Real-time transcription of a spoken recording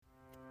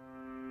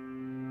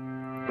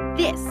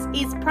This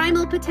is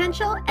Primal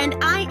Potential, and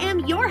I am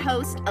your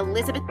host,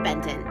 Elizabeth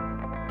Benton.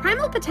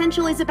 Primal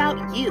Potential is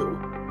about you.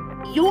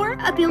 Your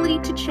ability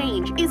to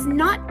change is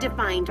not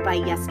defined by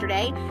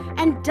yesterday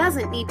and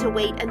doesn't need to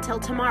wait until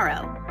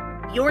tomorrow.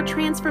 Your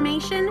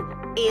transformation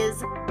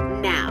is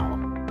now.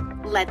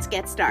 Let's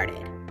get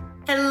started.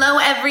 Hello,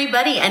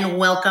 everybody, and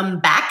welcome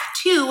back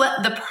to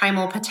the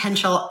Primal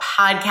Potential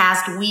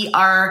podcast. We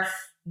are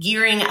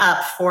gearing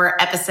up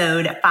for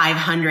episode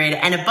 500,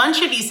 and a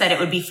bunch of you said it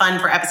would be fun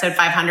for episode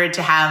 500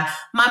 to have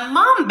my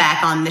mom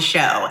back on the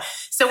show.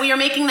 So we are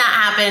making that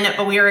happen,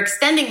 but we are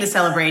extending the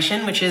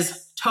celebration, which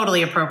is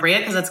totally appropriate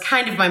because it's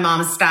kind of my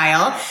mom's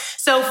style.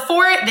 So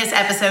for this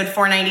episode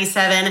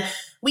 497,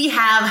 we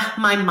have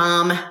my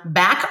mom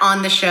back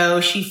on the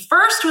show. She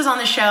first was on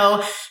the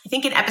show, I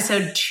think in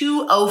episode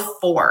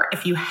 204.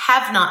 If you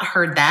have not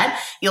heard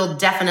that, you'll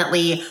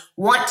definitely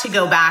want to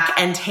go back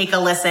and take a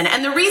listen.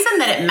 And the reason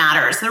that it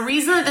matters, the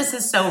reason that this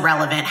is so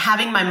relevant,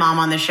 having my mom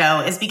on the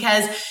show, is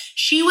because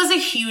she was a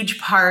huge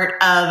part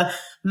of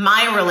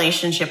my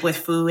relationship with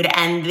food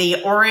and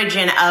the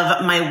origin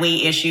of my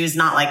weight issues.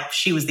 Not like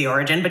she was the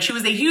origin, but she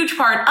was a huge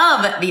part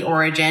of the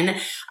origin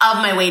of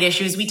my weight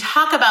issues. We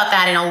talk about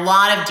that in a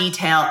lot of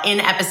detail in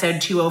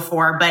episode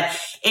 204, but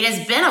it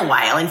has been a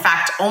while. In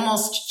fact,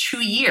 almost 2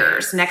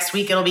 years. Next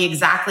week, it'll be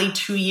exactly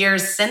 2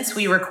 years since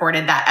we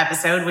recorded that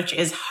episode, which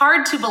is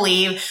hard to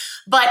believe,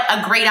 but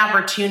a great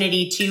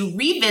opportunity to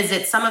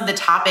revisit some of the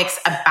topics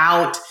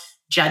about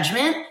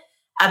judgment,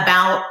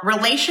 about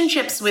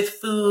relationships with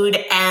food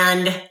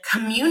and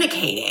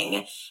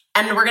communicating.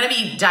 And we're going to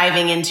be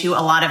diving into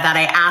a lot of that.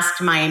 I asked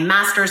my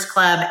Masters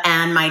Club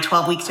and my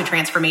 12 Weeks to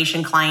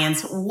Transformation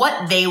clients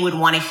what they would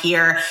want to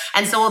hear.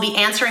 And so we'll be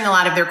answering a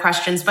lot of their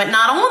questions. But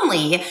not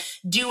only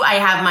do I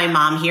have my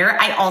mom here,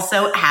 I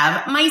also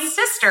have my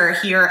sister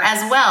here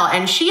as well.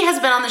 And she has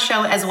been on the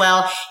show as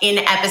well in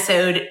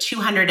episode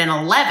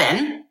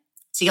 211.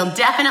 So you'll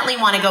definitely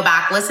want to go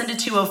back, listen to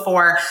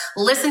 204,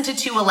 listen to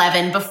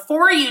 211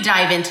 before you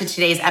dive into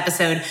today's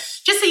episode,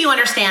 just so you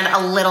understand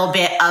a little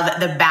bit of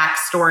the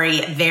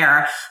backstory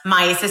there.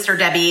 My sister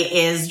Debbie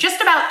is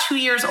just about 2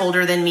 years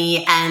older than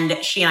me,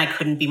 and she and I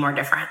couldn't be more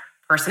different.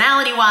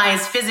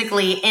 Personality-wise,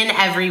 physically, in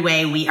every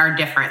way, we are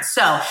different.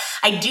 So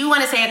I do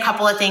want to say a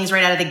couple of things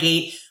right out of the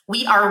gate.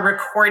 We are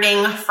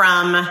recording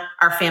from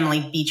our family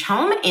beach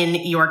home in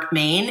York,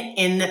 Maine,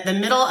 in the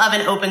middle of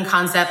an open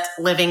concept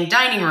living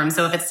dining room.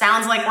 So if it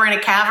sounds like we're in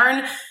a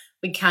cavern,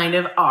 we kind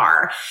of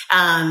are.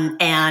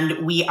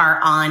 And we are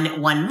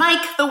on one mic.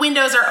 The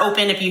windows are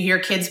open. If you hear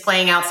kids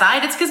playing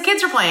outside, it's because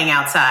kids are playing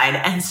outside.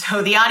 And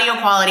so the audio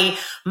quality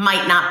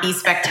might not be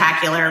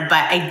spectacular,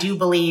 but I do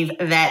believe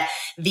that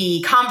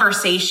the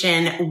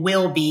conversation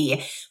will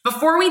be.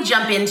 Before we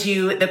jump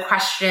into the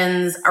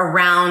questions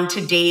around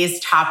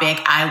today's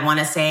topic, I want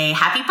to say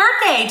happy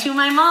birthday to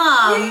my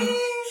mom. Yay!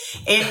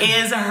 It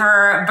is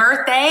her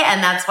birthday,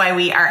 and that's why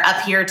we are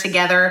up here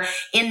together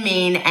in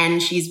Maine,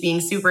 and she's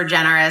being super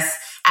generous,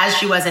 as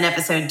she was in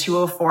episode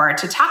 204,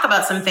 to talk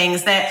about some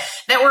things that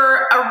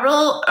were a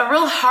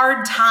real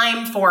hard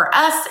time for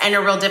us and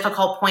a real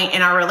difficult point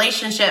in our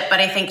relationship. But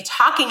I think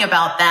talking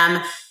about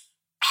them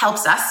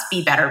helps us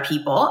be better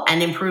people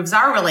and improves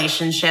our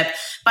relationship.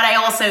 But I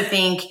also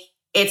think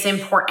it's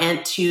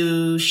important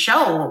to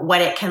show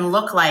what it can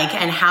look like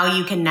and how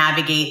you can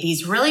navigate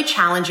these really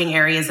challenging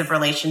areas of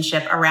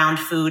relationship around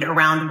food,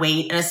 around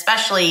weight, and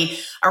especially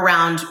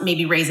around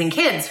maybe raising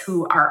kids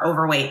who are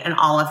overweight and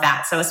all of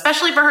that. So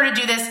especially for her to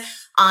do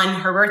this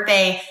on her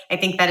birthday, I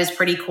think that is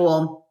pretty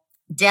cool.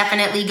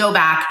 Definitely go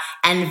back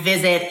and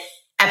visit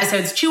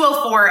episodes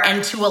 204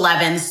 and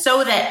 211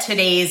 so that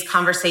today's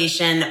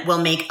conversation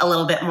will make a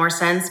little bit more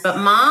sense. But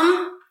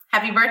Mom,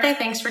 happy birthday.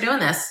 Thanks for doing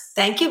this.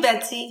 Thank you,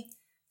 Betsy.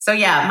 So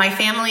yeah, my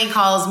family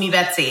calls me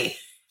Betsy.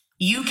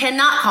 You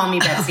cannot call me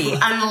Betsy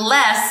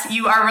unless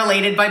you are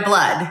related by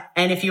blood.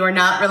 And if you are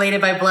not related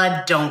by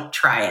blood, don't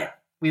try it.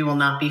 We will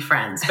not be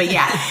friends. But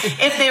yeah,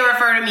 if they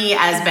refer to me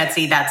as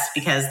Betsy, that's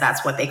because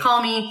that's what they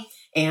call me.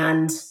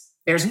 And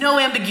there's no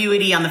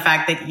ambiguity on the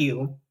fact that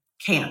you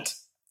can't.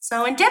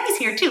 So, and Debbie's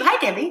here too. Hi,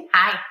 Debbie.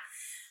 Hi.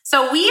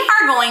 So we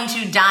are going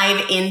to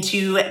dive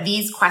into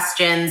these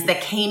questions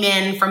that came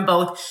in from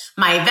both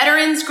my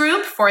veterans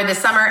group for the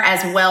summer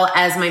as well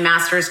as my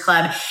Masters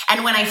Club.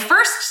 And when I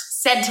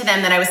first said to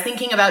them that I was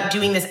thinking about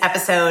doing this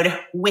episode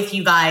with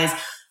you guys,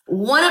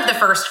 one of the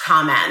first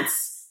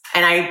comments,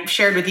 and I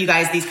shared with you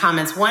guys these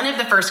comments, one of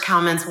the first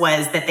comments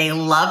was that they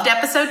loved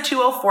episode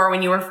 204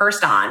 when you were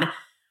first on,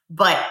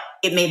 but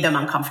it made them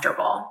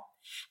uncomfortable.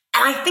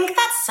 And I think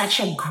that's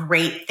such a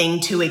great thing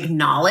to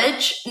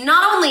acknowledge,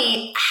 not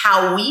only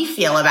how we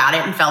feel about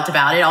it and felt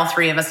about it. All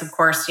three of us, of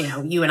course,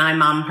 you and I,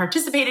 Mom,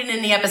 participated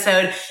in the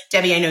episode.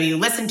 Debbie, I know you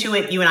listened to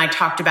it. You and I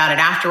talked about it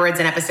afterwards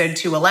in episode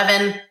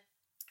 211.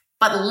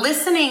 But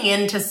listening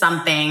into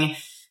something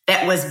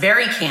that was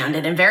very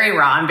candid and very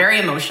raw and very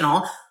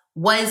emotional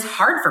was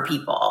hard for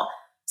people.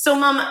 So,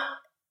 Mom,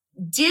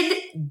 did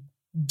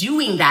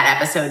doing that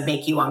episode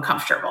make you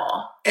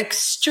uncomfortable?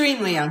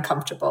 Extremely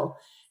uncomfortable.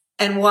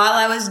 And while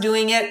I was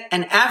doing it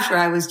and after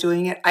I was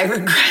doing it, I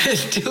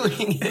regretted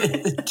doing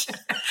it.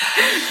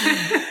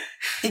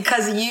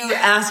 Because you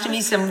asked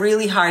me some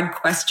really hard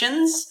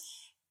questions.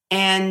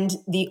 And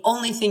the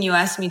only thing you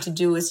asked me to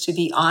do was to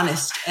be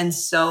honest. And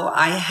so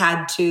I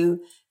had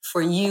to,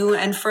 for you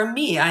and for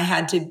me, I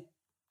had to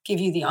give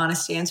you the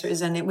honest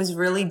answers. And it was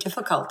really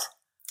difficult.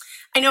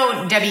 I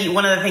know, Debbie,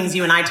 one of the things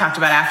you and I talked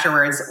about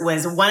afterwards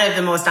was one of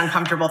the most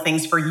uncomfortable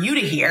things for you to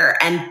hear,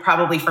 and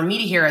probably for me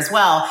to hear as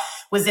well,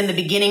 was in the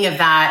beginning of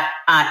that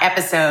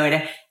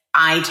episode.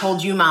 I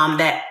told you, Mom,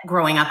 that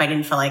growing up, I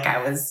didn't feel like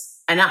I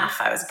was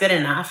enough. I was good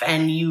enough.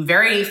 And you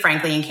very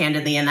frankly and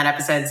candidly in that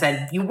episode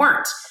said you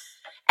weren't.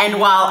 And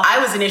while I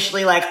was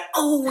initially like,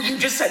 oh, you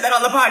just said that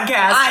on the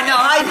podcast. I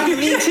know,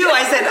 me too.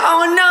 I said,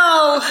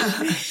 oh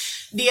no.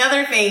 The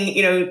other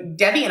thing,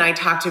 Debbie and I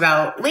talked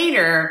about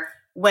later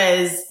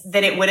was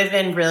that it would have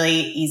been really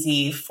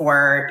easy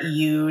for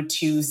you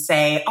to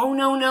say, oh,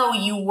 no,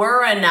 you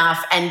were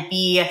enough, and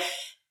be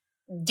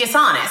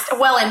dishonest,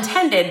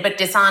 well-intended, but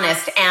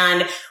dishonest.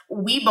 And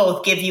we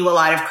both give you a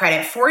lot of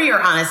credit for your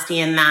honesty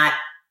in that.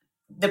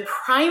 The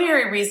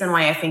primary reason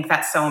why I think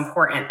that's so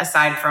important,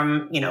 aside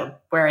from,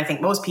 where I think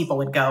most people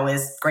would go,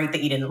 is great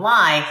that you didn't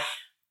lie.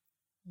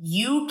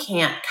 You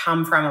can't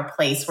come from a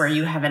place where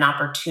you have an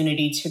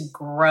opportunity to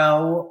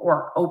grow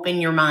or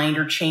open your mind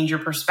or change your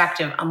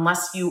perspective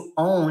unless you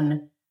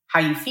own how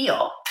you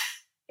feel.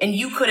 And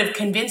you could have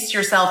convinced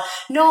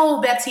yourself,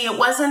 no, Betsy, it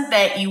wasn't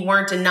that you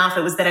weren't enough.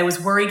 It was that I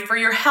was worried for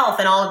your health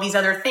and all of these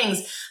other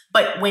things.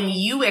 But when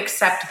you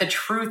accept the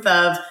truth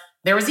of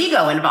there was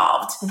ego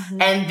involved,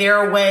 and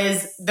there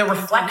was the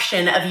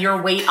reflection of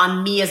your weight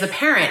on me as a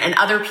parent and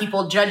other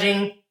people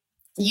judging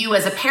you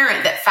as a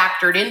parent, that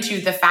factored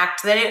into the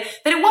fact that it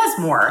was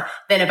more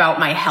than about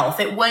my health.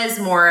 It was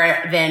more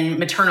than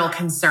maternal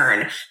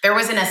concern. There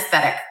was an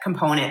aesthetic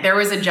component. There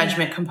was a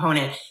judgment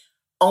component.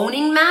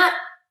 Owning that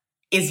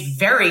is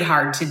very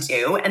hard to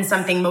do and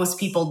something most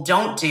people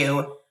don't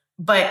do.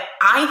 But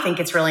I think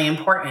it's really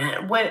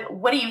important.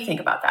 What do you think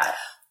about that?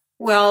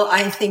 Well,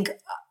 I think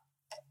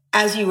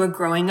as you were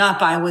growing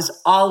up, I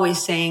was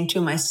always saying to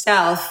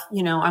myself,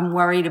 I'm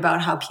worried about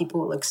how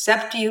people will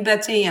accept you,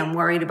 Betsy. I'm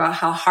worried about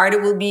how hard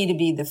it will be to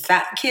be the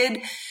fat kid.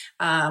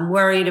 I'm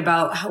worried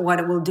about what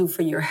it will do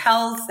for your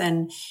health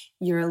and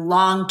your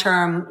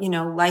long-term,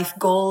 life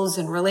goals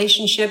and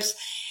relationships.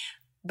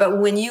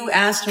 But when you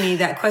asked me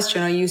that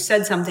question, or you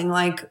said something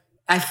like,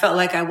 I felt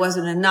like I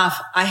wasn't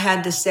enough, I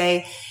had to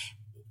say,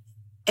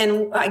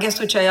 and I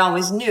guess which I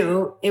always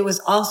knew, it was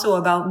also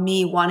about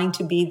me wanting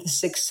to be the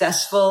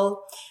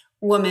successful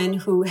woman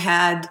who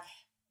had,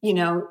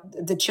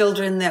 the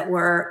children that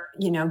were,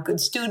 good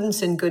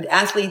students and good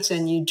athletes,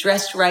 and you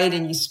dressed right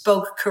and you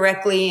spoke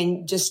correctly,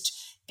 and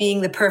just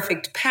being the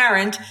perfect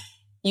parent,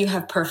 you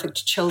have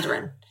perfect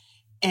children.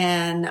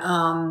 And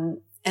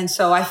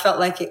so I felt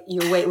like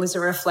your weight was a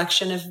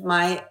reflection of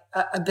my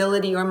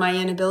ability or my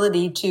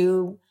inability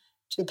to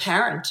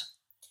parent.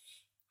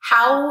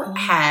 How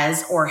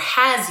has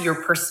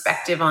your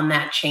perspective on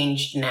that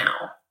changed now?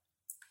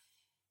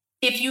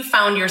 If you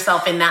found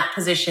yourself in that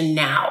position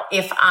now,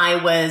 if I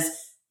was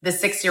the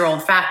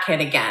 6-year-old fat kid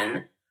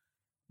again,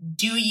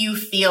 do you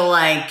feel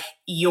like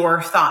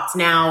your thoughts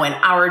now and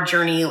our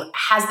journey,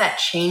 has that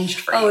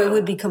changed for you? Oh, it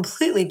would be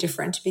completely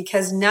different,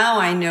 because now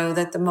I know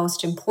that the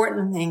most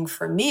important thing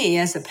for me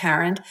as a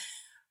parent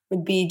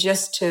would be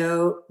just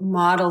to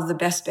model the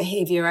best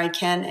behavior I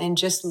can and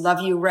just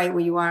love you right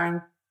where you are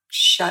and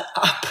shut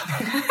up.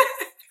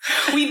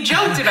 We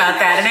joked about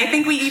that. And I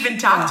think we even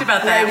talked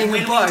about that when we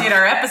did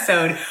our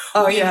episode.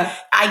 Yeah.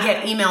 I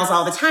get emails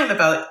all the time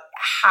about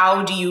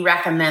how do you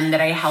recommend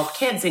that I help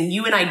kids? And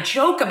you and I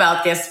joke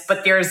about this,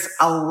 but there's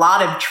a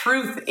lot of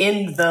truth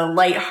in the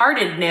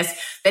lightheartedness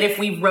that if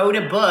we wrote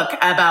a book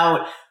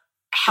about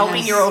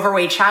helping your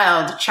overweight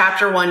child,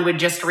 chapter 1 would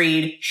just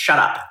read, shut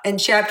up. And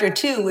chapter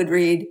 2 would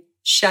read,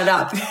 shut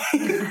up.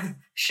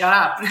 Shut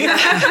up.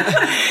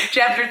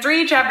 Chapter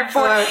 3, chapter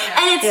 4.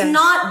 And it's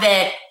not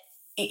that,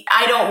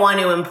 I don't want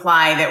to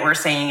imply that we're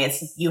saying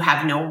it's you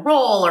have no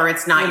role or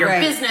it's not your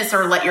business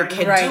or let your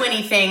kid do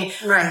anything.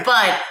 Right.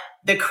 But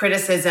the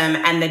criticism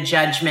and the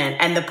judgment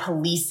and the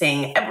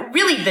policing,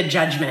 really the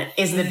judgment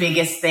is the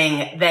biggest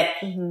thing that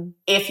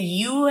if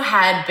you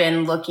had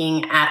been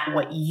looking at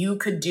what you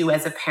could do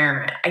as a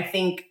parent, I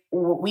think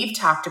what we've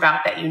talked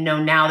about that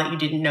now that you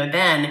didn't know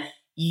then,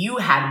 you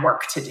had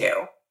work to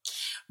do.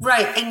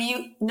 Right. And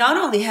you not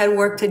only had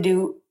work to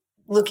do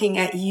looking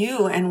at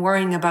you and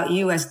worrying about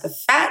you as the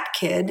fat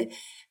kid,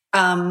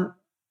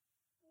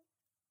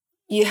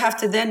 you have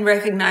to then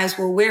recognize,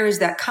 well, where is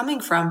that coming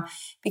from?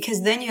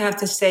 Because then you have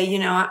to say,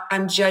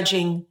 I'm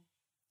judging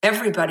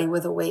everybody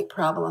with a weight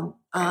problem.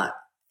 The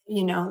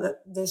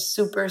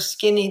super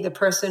skinny, the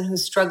person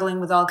who's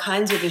struggling with all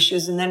kinds of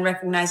issues, and then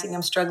recognizing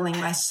I'm struggling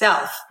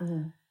myself.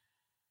 Mm-hmm.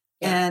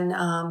 Yeah.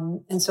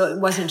 And so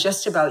it wasn't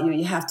just about you.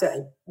 You have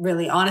to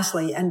really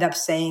honestly end up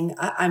saying,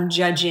 I'm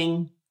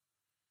judging,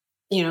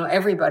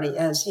 everybody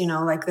as,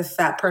 like the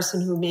fat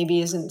person who maybe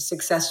isn't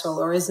successful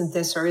or isn't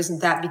this or isn't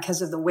that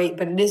because of the weight,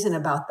 but it isn't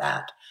about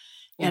that.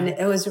 And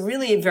it was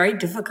really very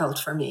difficult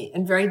for me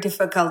and very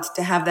difficult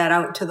to have that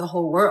out to the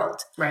whole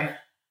world. Right.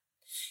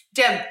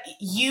 Deb,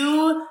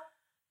 you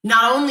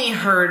not only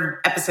heard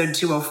episode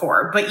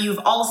 204, but you've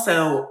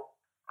also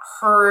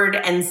heard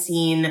and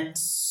seen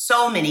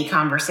so many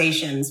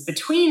conversations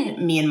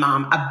between me and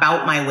Mom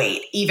about my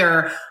weight,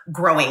 either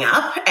growing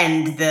up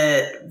and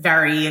the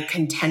very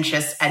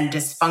contentious and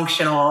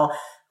dysfunctional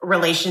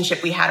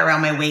relationship we had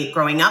around my weight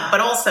growing up, but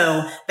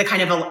also the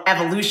kind of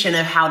evolution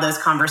of how those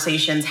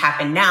conversations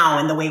happen now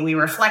and the way we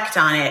reflect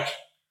on it.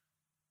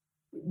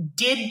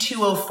 Did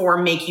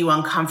 204 make you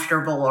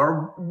uncomfortable,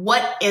 or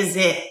what is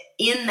it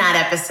in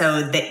that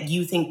episode that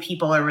you think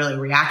people are really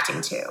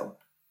reacting to?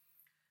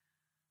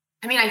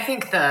 I mean, I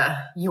think the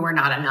 "you are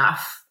not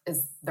enough"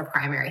 is the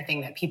primary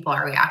thing that people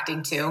are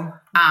reacting to.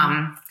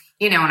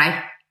 You know,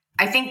 and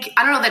I think,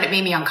 I don't know that it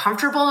made me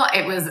uncomfortable.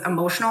 It was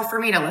emotional for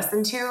me to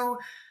listen to,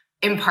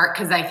 in part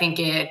because I think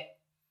it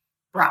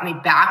brought me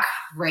back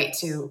right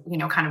to, you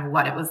know, kind of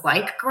what it was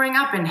like growing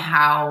up and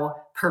how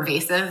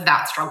pervasive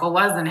that struggle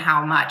was, and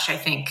how much I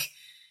think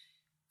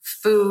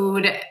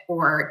food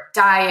or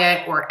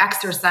diet or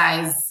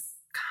exercise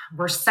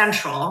were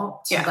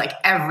central to like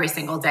every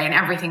single day and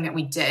everything that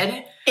we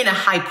did. In a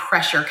high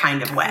pressure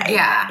kind of way.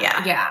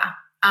 Yeah.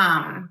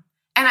 And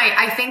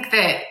I think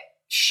that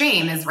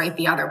shame is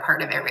the other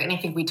part of it, right? And I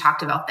think we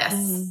talked about this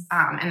in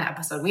the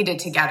episode we did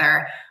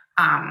together,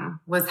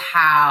 was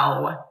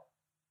how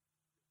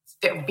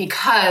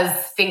because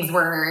things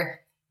were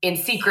in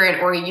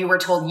secret, or you were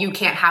told you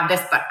can't have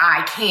this, but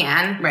I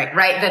can,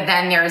 right? That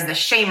then there's the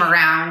shame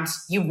around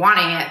you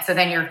wanting it. So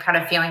then you're kind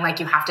of feeling like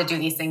you have to do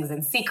these things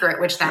in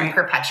secret, which then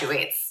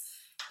perpetuates,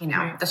 you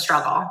know, the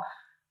struggle.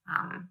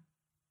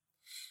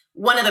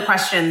 One of the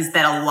questions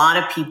that a lot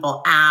of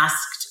people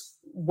asked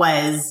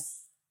was,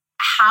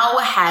 how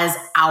has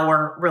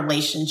our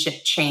relationship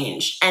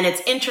changed? And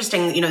it's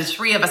interesting, you know, the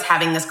three of us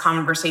having this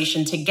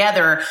conversation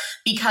together,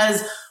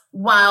 because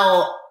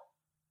while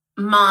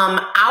Mom,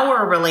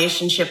 our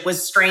relationship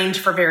was strained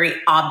for very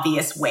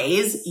obvious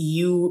ways.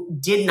 You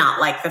did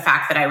not like the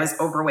fact that I was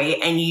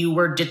overweight, and you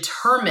were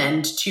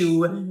determined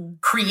to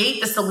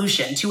create the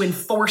solution, to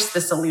enforce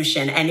the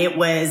solution. And it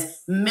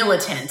was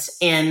militant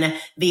in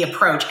the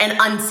approach and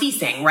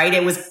unceasing, right?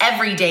 It was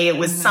every day. It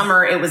was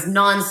summer. It was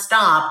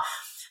nonstop.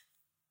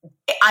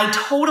 I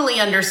totally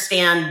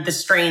understand the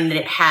strain that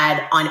it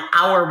had on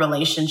our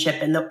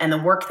relationship, and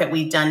the work that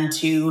we've done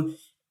to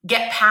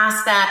get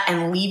past that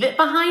and leave it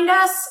behind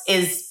us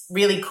is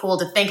really cool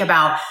to think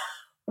about.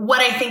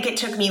 What I think it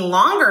took me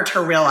longer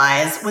to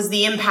realize was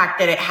the impact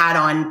that it had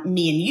on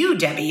me and you,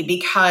 Debbie,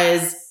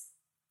 because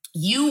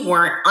you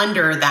weren't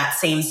under that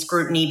same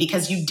scrutiny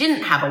because you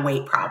didn't have a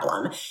weight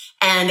problem.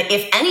 And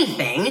if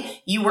anything,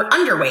 you were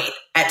underweight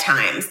at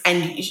times.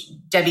 And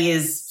Debbie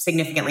is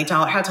significantly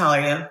tall. How tall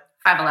are you?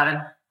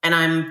 5'11". And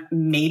I'm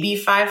maybe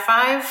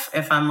 5'5"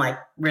 if I'm like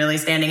really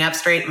standing up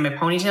straight and my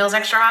ponytail's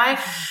extra high.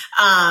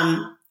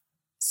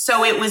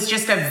 So it was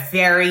just a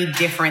very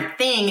different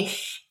thing.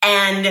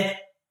 And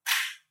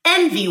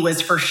envy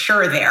was for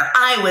sure there.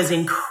 I was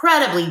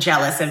incredibly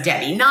jealous of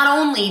Debbie. Not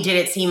only did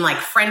it seem like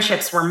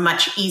friendships were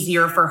much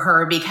easier for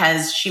her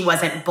because she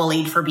wasn't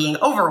bullied for being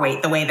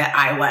overweight the way that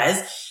I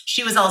was,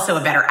 she was also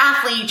a better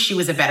athlete. She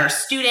was a better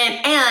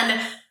student.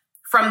 And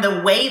from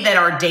the way that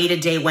our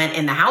day-to-day went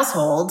in the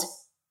household,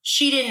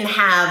 she didn't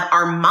have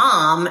our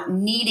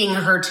mom needing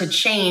her to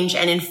change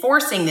and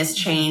enforcing this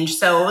change.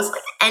 So it was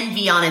like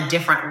envy on a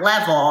different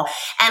level.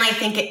 And I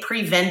think it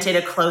prevented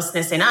a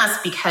closeness in us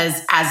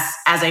because as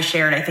I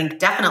shared, I think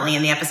definitely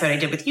in the episode I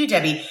did with you,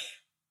 Debbie,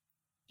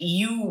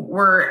 you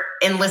were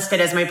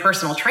enlisted as my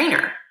personal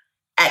trainer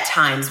at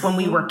times when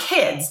we were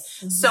kids.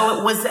 So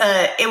it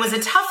was a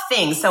tough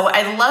thing. So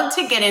I'd love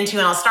to get into,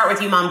 and I'll start with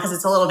you, Mom, because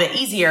it's a little bit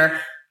easier.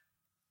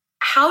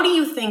 How do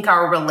you think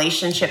our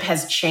relationship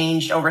has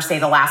changed over, say,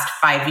 the last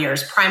 5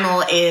 years?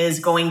 Primal is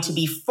going to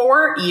be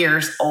 4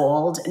 years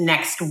old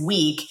next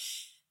week.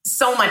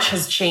 So much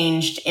has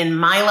changed in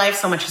my life.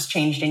 So much has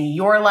changed in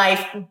your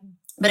life.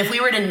 But if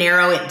we were to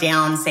narrow it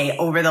down, say,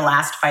 over the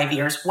last 5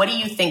 years, what do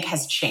you think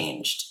has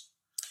changed?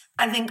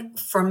 I think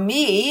for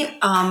me,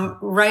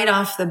 right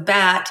off the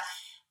bat,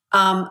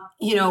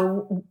 you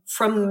know,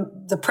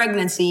 from the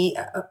pregnancy,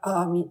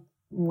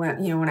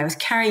 when I was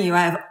carrying you,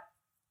 I've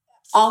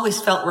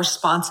always felt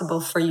responsible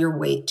for your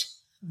weight,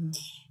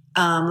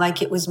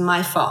 like it was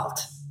my fault.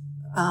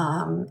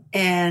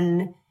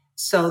 And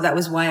so that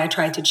was why I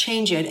tried to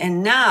change it.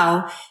 And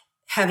now,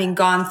 having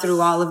gone through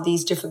all of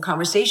these different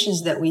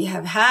conversations that we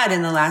have had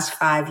in the last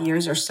 5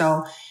 years or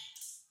so,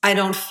 I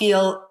don't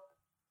feel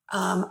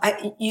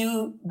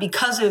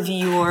because of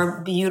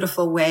your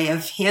beautiful way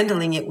of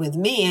handling it with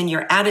me and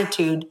your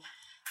attitude,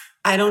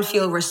 I don't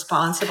feel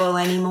responsible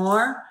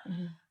anymore.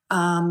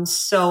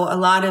 So a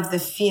lot of the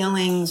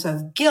feelings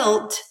of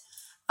guilt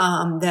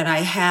that I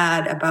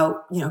had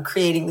about, you know,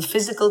 creating the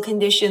physical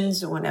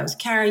conditions when I was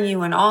carrying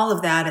you and all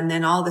of that, and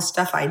then all the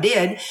stuff I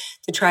did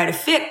to try to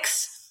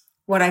fix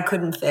what I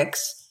couldn't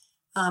fix,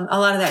 a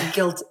lot of that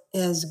guilt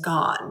is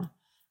gone.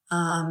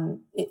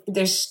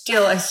 I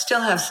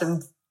still have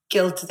some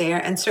guilt there,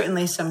 and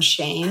certainly some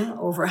shame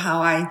over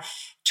how I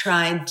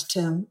tried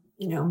to,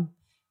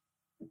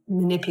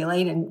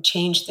 manipulate and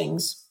change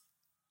things.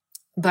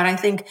 But I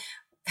think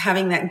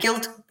having that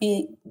guilt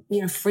be,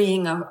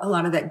 freeing a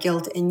lot of that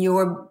guilt in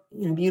your,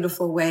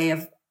 beautiful way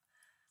of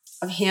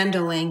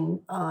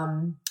handling,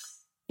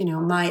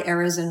 my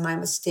errors and my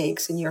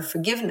mistakes, and your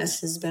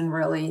forgiveness has been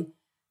really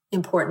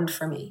important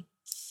for me.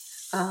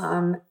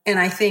 And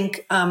I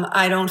think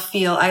I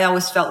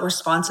always felt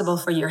responsible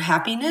for your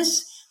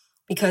happiness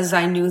because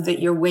I knew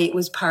that your weight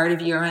was part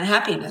of your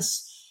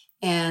unhappiness.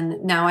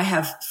 And now I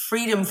have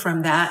freedom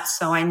from that.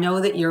 So I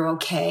know that you're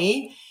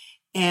okay.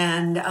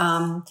 And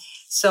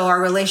so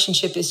our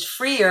relationship is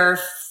freer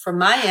from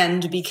my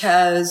end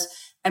because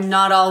I'm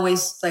not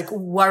always like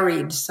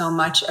worried so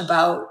much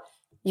about,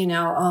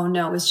 oh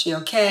no, is she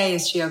okay?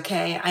 Is she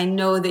okay? I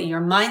know that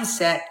your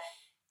mindset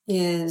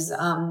is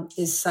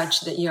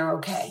such that you're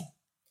okay.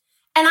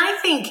 And I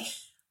think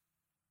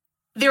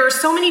there are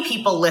so many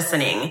people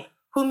listening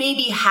who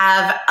maybe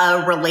have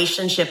a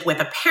relationship with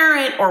a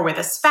parent or with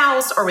a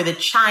spouse or with a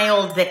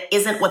child that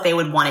isn't what they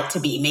would want it to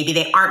be. Maybe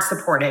they aren't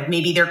supportive.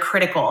 Maybe they're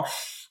critical.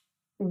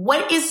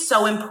 What is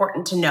so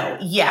important to know?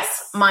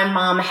 Yes, my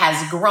mom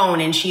has grown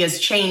and she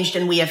has changed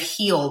and we have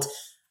healed.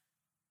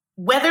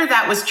 Whether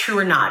that was true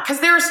or not,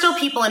 because there are still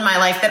people in my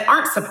life that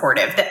aren't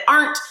supportive, that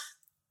aren't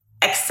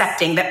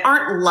accepting, that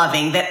aren't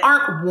loving, that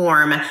aren't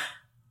warm.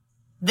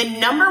 The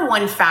number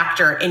one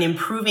factor in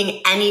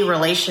improving any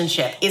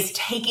relationship is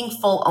taking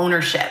full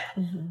ownership.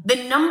 Mm-hmm.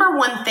 The number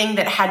one thing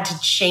that had to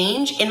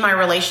change in my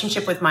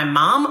relationship with my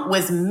mom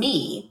was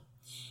me.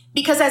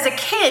 Because as a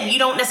kid, you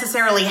don't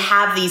necessarily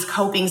have these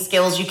coping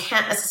skills. You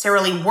can't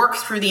necessarily work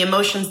through the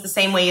emotions the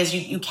same way as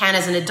you can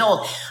as an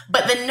adult.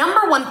 But the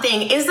number one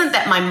thing isn't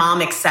that my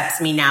mom accepts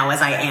me now as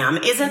I am,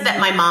 isn't that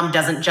my mom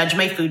doesn't judge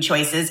my food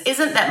choices,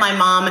 isn't that my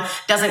mom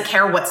doesn't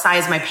care what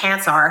size my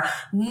pants are.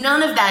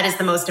 None of that is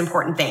the most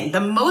important thing. The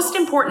most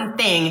important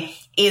thing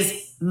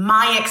is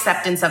my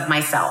acceptance of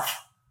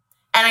myself.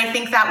 And I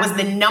think that was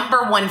the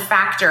number one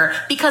factor,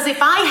 because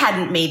if I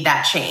hadn't made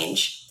that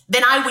change,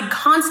 then I would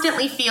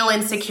constantly feel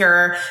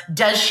insecure.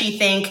 Does she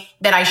think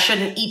that I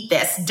shouldn't eat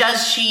this?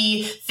 Does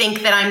she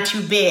think that I'm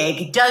too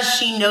big? Does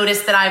she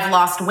notice that I've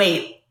lost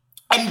weight?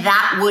 And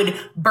that would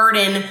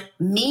burden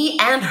me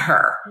and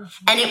her.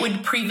 And it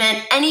would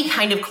prevent any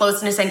kind of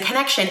closeness and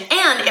connection.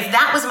 And if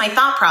that was my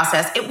thought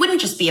process, it wouldn't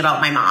just be about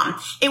my mom.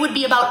 It would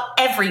be about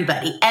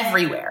everybody,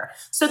 everywhere.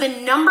 So the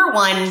number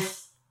one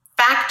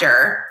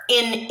factor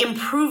in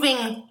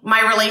improving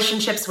my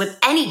relationships with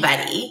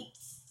anybody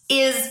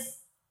is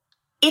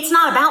it's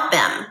not about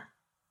them.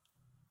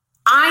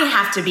 I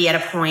have to be at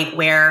a point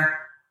where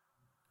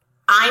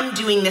I'm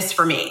doing this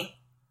for me.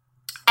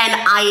 And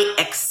I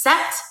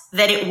accept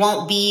that it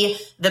won't be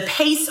the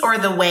pace or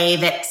the way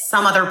that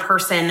some other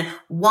person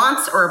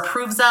wants or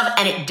approves of,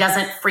 and it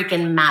doesn't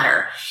freaking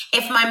matter.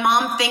 If my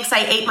mom thinks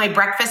I ate my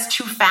breakfast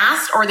too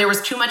fast or there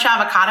was too much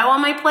avocado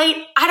on my plate,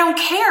 I don't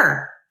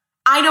care.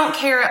 I don't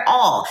care at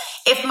all.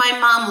 If my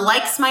mom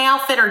likes my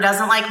outfit or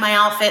doesn't like my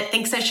outfit,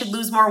 thinks I should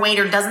lose more weight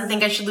or doesn't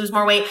think I should lose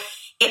more weight,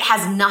 it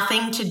has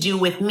nothing to do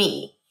with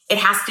me. It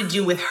has to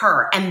do with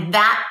her. And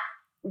that,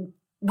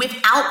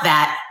 without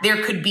that,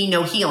 there could be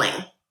no healing.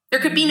 There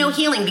could be no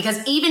healing,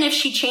 because even if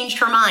she changed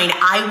her mind,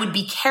 I would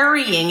be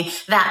carrying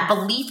that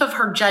belief of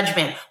her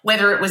judgment,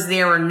 whether it was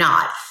there or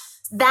not.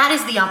 That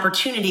is the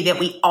opportunity that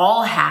we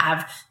all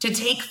have to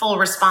take full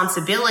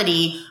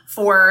responsibility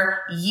for.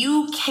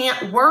 You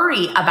can't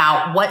worry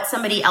about what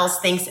somebody else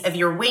thinks of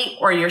your weight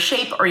or your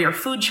shape or your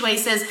food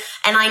choices.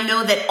 And I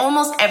know that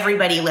almost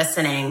everybody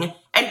listening,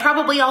 and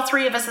probably all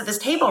three of us at this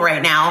table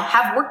right now,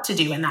 have work to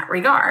do in that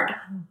regard,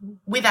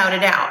 without a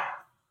doubt.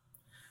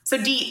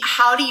 So Dee,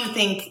 how do you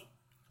think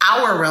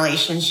our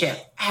relationship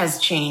has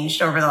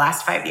changed over the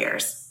last 5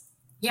 years?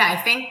 Yeah, I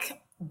think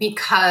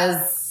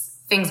because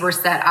things were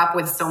set up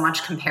with so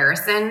much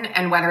comparison,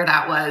 and whether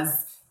that was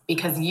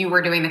because you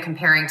were doing the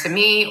comparing to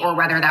me or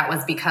whether that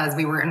was because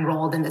we were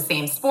enrolled in the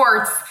same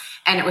sports,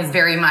 and it was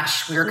very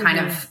much, we were kind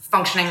of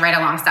functioning right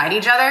alongside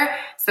each other.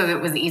 So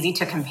it was easy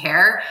to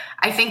compare.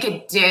 I think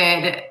it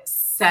did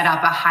set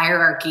up a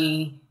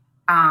hierarchy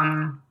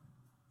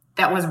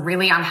that was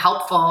really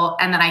unhelpful.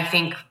 And that I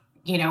think,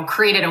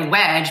 created a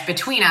wedge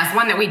between us,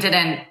 one that we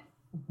didn't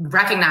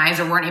recognize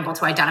or weren't able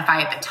to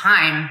identify at the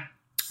time.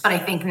 But I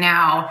think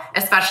now,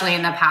 especially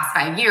in the past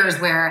 5 years,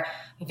 where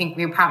I think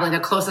we were probably the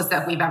closest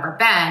that we've ever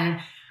been,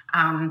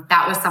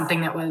 that was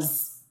something that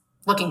was,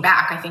 looking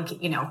back, I think,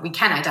 we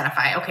can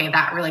identify, okay,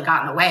 that really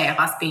got in the way of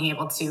us being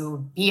able to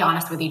be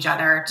honest with each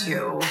other,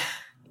 to,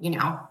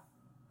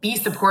 be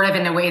supportive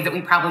in the ways that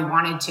we probably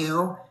wanted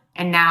to.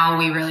 And now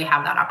we really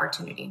have that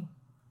opportunity.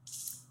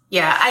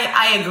 Yeah,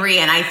 I agree.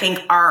 And I think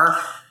our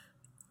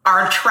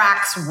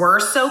tracks were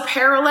so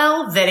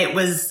parallel that it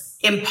was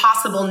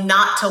impossible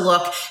not to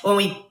look. When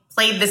we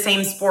played the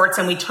same sports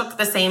and we took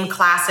the same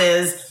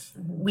classes,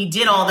 we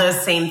did all those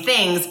same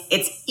things.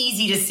 It's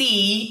easy to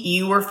see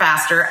you were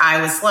faster,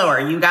 I was slower.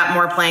 You got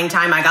more playing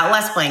time, I got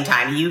less playing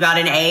time. You got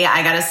an A,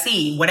 I got a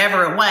C,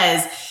 whatever it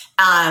was.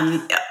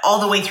 all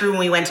the way through when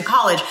we went to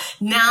college.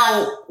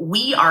 Now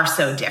we are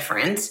so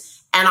different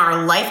and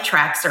our life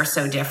tracks are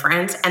so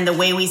different and the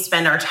way we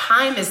spend our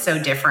time is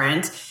so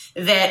different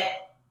that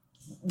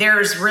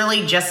there's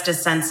really just a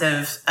sense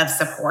of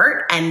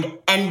support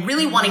and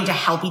really wanting to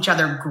help each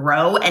other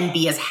grow and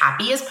be as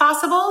happy as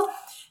possible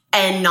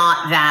and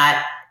not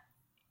that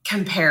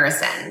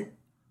comparison.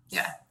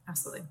 Yeah,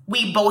 absolutely.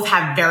 We both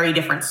have very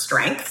different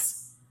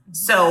strengths.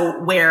 So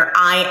where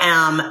I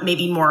am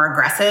maybe more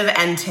aggressive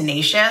and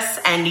tenacious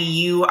and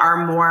you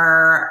are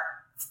more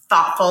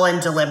thoughtful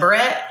and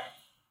deliberate,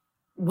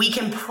 we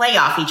can play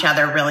off each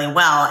other really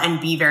well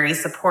and be very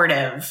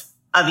supportive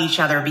of each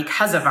other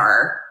because of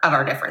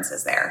our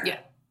differences there. Yeah.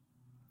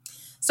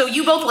 So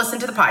you both listen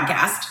to the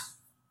podcast,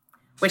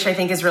 which I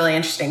think is really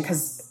interesting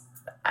because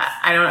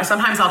I don't know.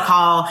 Sometimes I'll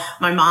call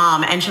my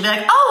mom and she'll be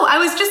like, "Oh, I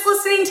was just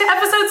listening to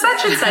episode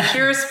such and such.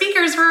 Your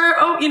speakers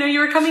were, you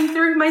were coming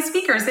through my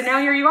speakers and now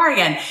here you are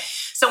again."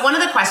 So one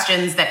of the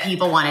questions that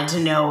people wanted to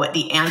know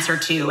the answer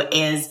to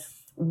is,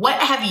 what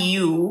have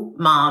you,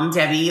 Mom,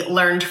 Debbie,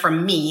 learned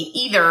from me,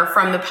 either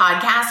from the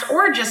podcast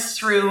or just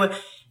through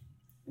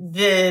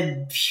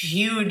the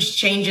huge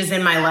changes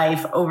in my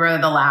life over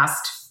the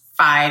last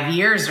 5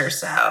 years or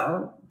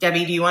so?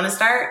 Debbie, do you want to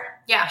start?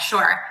 Yeah,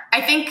 sure.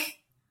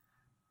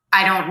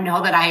 I don't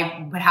know that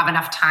I would have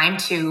enough time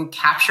to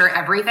capture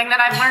everything that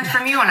I've learned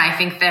from you. And I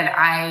think that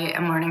I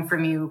am learning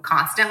from you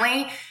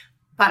constantly.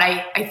 But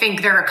I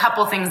think there are a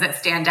couple things that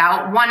stand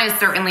out. One is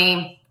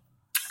certainly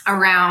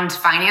around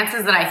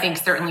finances that I think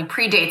certainly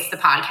predates the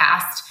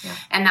podcast. Yeah.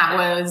 And that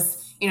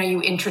was,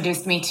 you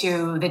introduced me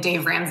to the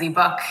Dave Ramsey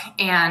book.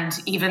 And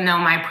even though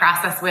my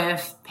process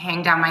with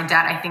paying down my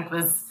debt, I think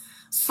was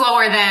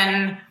slower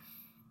than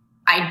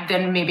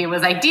maybe it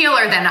was ideal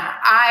or than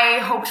I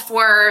hoped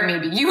for,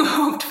 maybe you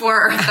hoped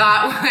for or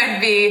thought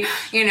would be,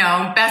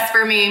 best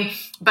for me.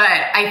 But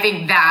I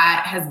think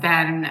that has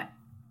been,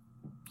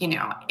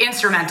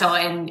 instrumental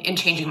in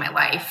changing my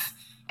life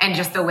and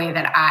just the way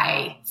that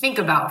I think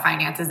about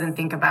finances and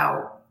think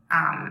about,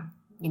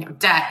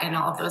 debt and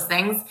all of those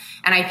things.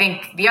 And I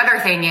think the other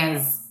thing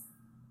is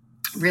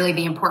really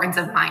the importance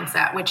of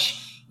mindset,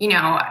 which,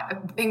 I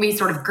think we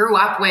sort of grew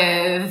up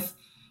with,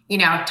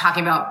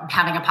 talking about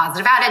having a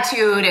positive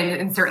attitude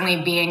and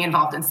certainly being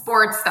involved in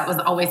sports. That was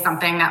always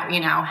something that,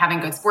 having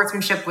good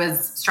sportsmanship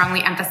was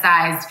strongly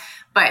emphasized.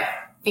 But I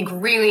think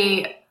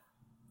really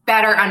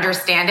better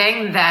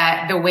understanding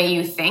that the way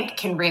you think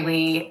can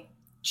really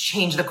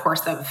change the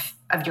course of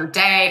your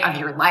day, of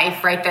your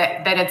life, right?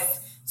 That it's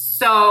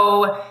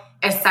so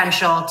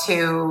essential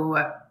to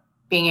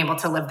being able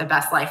to live the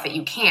best life that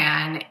you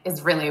can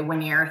is really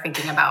when you're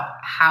thinking about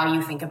how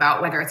you think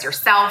about whether it's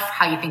yourself,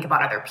 how you think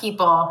about other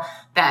people,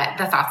 that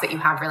the thoughts that you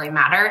have really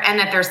matter and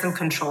that there's some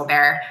control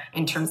there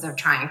in terms of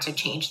trying to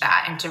change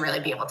that and to really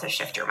be able to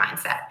shift your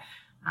mindset.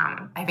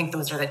 I think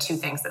those are the two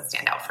things that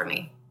stand out for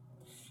me.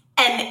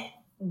 And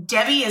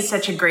Debbie is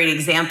such a great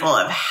example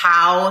of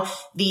how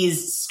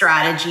these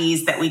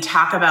strategies that we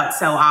talk about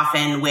so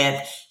often with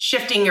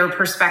shifting your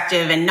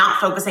perspective and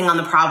not focusing on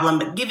the problem,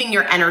 but giving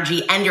your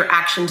energy and your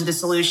action to the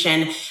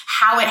solution,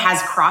 how it has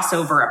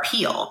crossover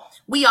appeal.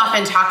 We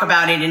often talk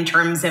about it in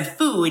terms of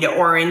food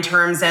or in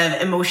terms of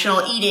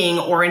emotional eating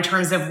or in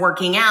terms of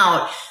working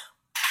out,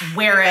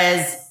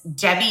 whereas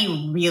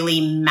Debbie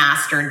really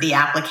mastered the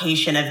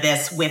application of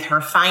this with her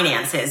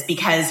finances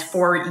because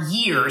for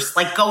years,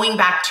 like going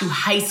back to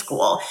high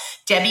school,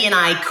 Debbie and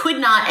I could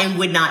not and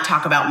would not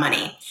talk about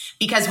money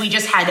because we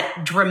just had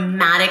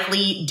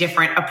dramatically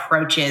different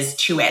approaches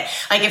to it.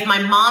 Like if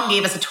my mom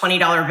gave us a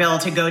 $20 bill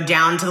to go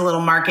down to the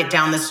little market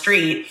down the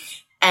street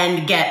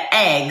and get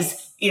eggs,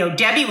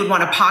 Debbie would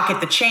want to pocket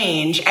the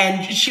change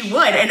and she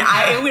would. And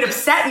it would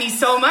upset me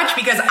so much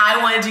because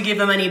I wanted to give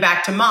the money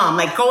back to Mom.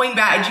 Like going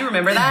back, do you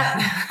remember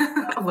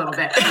that? A little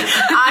bit.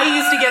 I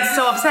used to get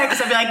so upset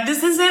because I'd be like,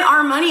 this isn't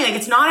our money. Like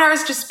it's not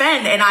ours to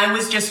spend. And I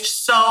was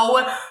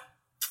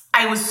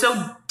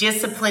so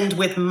disciplined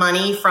with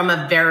money from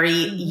a very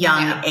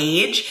young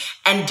age,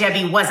 and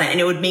Debbie wasn't, and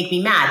it would make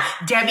me mad.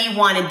 Debbie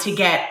wanted to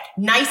get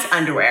nice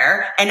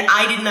underwear, and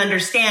I didn't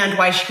understand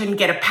why she couldn't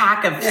get a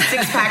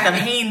six-pack of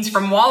Hanes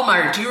from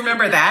Walmart. Do you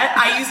remember that?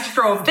 I used to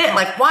throw a fit,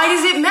 like, why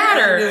does it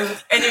matter?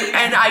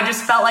 And I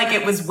just felt like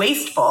it was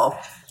wasteful.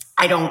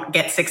 I don't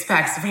get 6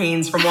 packs of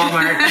Hanes from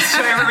Walmart, just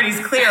so everybody's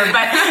clear.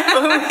 But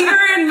when we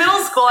were in middle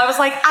school, I was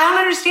like, I don't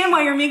understand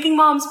why you're making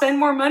Mom spend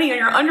more money on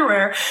your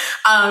underwear.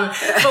 But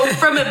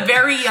from a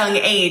very young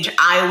age,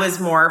 I was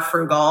more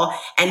frugal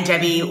and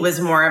Debbie was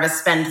more of a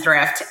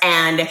spendthrift.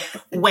 And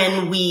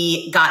when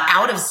we got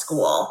out of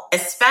school,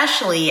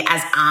 especially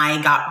as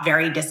I got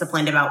very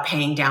disciplined about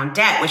paying down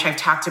debt, which I've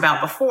talked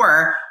about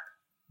before,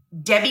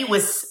 Debbie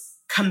was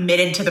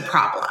committed to the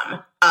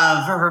problem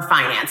of her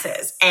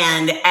finances.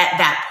 And at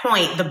that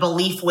point, the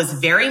belief was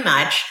very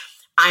much,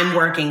 I'm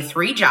working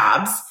 3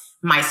 jobs.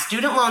 My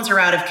student loans are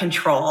out of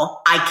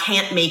control. I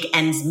can't make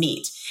ends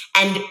meet.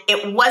 And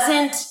it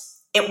wasn't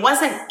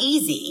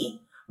easy,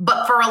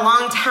 but for a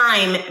long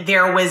time,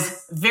 there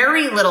was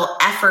very little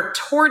effort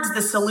towards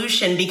the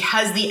solution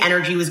because the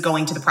energy was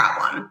going to the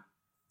problem.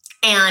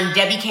 And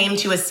Debbie came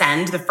to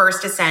Ascend, the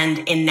first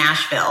Ascend in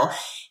Nashville,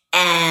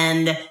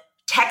 and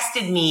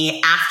texted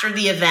me after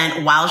the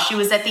event while she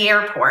was at the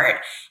airport.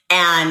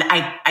 And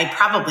I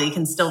probably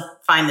can still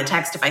find the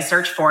text if I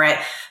search for it.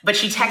 But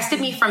she texted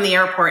me from the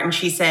airport and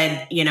she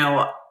said,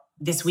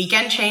 this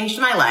weekend changed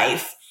my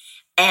life.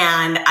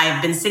 And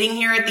I've been sitting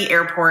here at the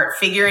airport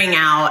figuring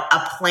out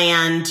a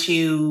plan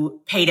to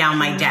pay down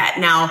my debt.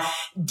 Now,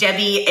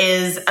 Debbie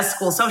is a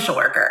school social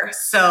worker.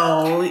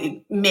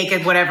 So make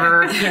it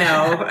whatever,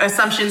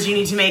 assumptions you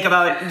need to make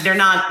about, they're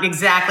not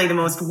exactly the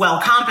most well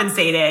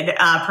compensated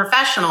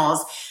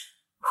professionals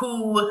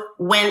who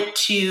went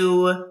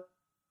to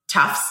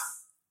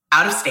Tufts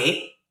out of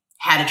state,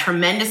 had a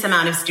tremendous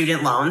amount of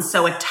student loans.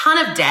 So a ton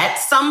of debt,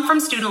 some from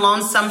student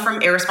loans, some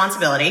from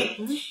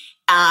irresponsibility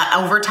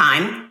over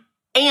time.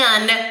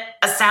 And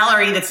a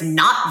salary that's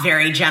not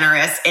very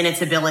generous in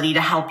its ability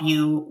to help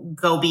you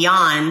go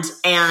beyond.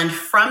 And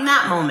from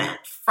that moment,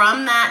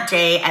 from that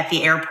day at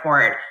the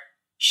airport,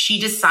 she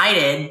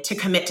decided to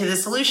commit to the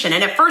solution.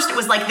 And at first it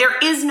was like, there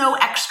is no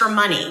extra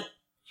money.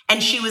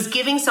 And she was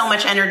giving so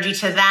much energy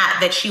to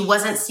that she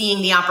wasn't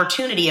seeing the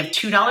opportunity of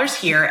 $2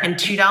 here and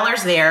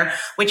 $2 there,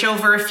 which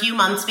over a few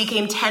months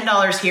became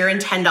 $10 here and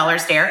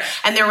 $10 there.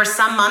 And there were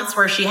some months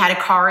where she had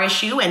a car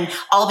issue and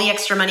all the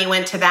extra money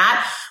went to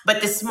that. But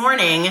this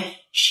morning,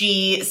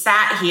 she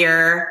sat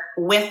here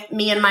with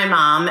me and my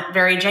mom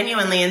very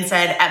genuinely and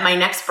said, at my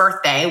next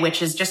birthday,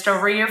 which is just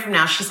over a year from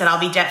now, she said, I'll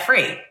be debt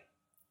free.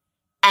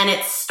 And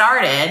it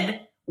started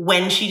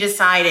when she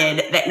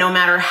decided that no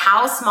matter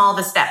how small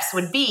the steps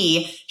would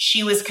be,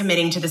 she was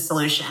committing to the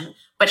solution.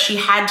 But she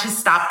had to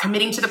stop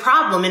committing to the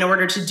problem in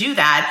order to do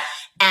that.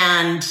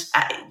 And,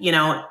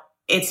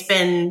 it's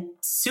been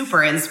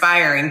super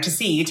inspiring to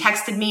see. You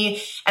texted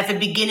me at the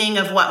beginning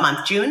of what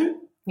month?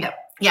 June? Yep.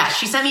 Yeah,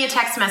 she sent me a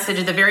text message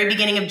at the very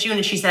beginning of June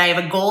and she said, I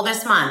have a goal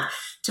this month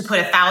to put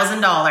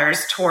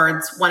 $1,000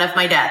 towards one of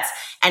my debts.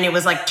 And it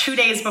was like 2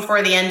 days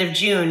before the end of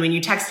June when you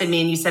texted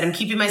me and you said, I'm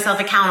keeping myself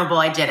accountable.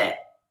 I did it.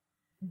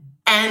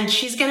 And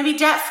she's going to be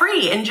debt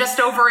free in just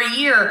over a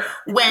year,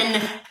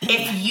 when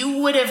if you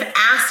would have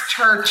asked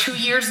her 2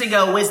 years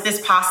ago, was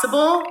this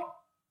possible?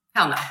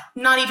 Hell no.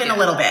 Not even a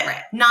little bit.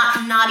 Right.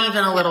 Not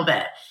even a little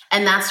bit.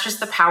 And that's just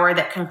the power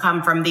that can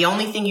come from the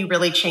only thing you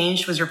really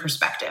changed was your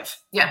perspective.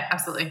 Yeah,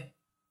 absolutely.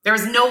 There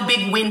was no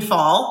big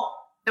windfall.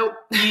 Nope.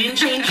 You didn't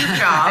change your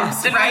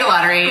jobs. Didn't win the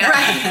lottery.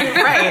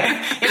 Yeah.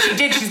 Right. If she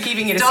did, she's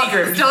keeping it a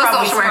secret. Still a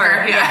social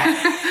worker.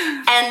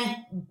 Yeah. And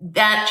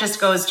that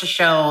just goes to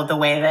show the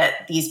way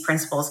that these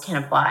principles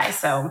can apply.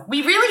 So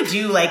we really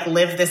do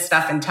live this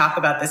stuff and talk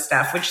about this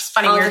stuff, which is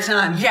funny. All the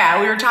time.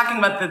 Yeah. We were talking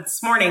about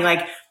this morning.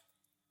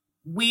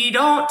 We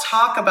don't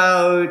talk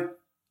about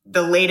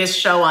the latest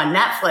show on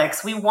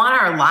Netflix. We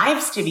want our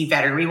lives to be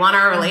better. We want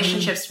our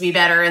relationships to be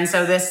better. And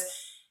so this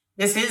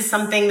is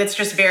something that's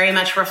just very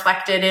much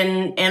reflected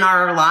in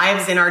our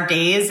lives, in our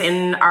days,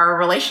 in our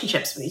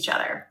relationships with each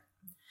other.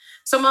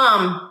 So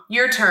Mom,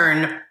 your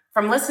turn.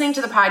 From listening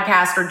to the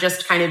podcast or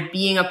just kind of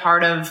being a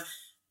part of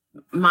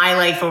my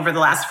life over the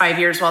last 5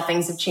 years while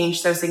things have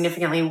changed so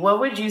significantly,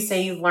 what would you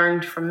say you've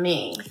learned from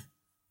me?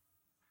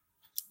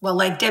 Well,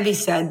 like Debbie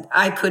said,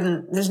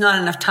 there's not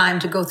enough time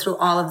to go through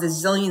all of the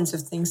zillions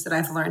of things that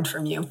I've learned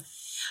from you.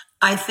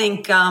 I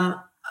think,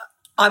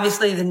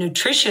 obviously the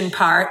nutrition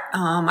part,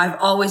 I've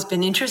always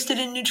been interested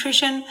in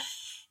nutrition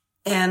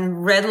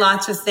and read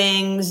lots of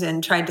things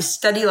and tried to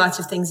study lots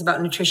of things about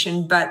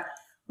nutrition. But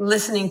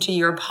listening to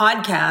your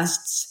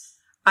podcasts,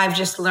 I've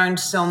just learned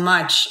so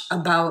much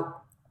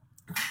about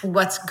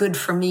what's good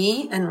for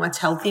me and what's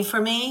healthy for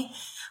me.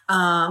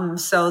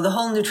 So the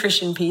whole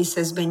nutrition piece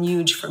has been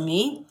huge for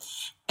me.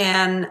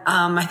 And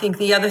I think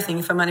the other thing,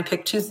 if I'm going to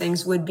pick two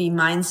things, would be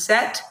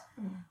mindset.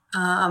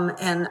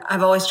 And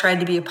I've always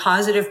tried to be a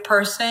positive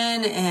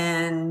person,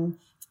 and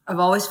I've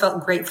always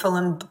felt grateful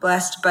and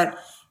blessed. But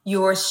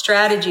your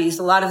strategies,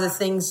 a lot of the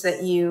things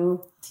that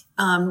you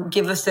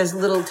give us as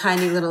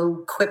tiny little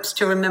quips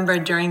to remember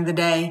during the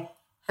day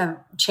have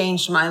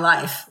changed my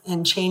life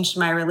and changed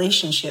my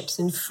relationships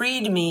and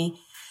freed me.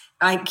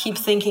 I keep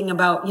thinking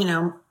about,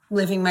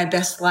 living my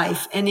best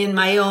life, and in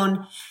my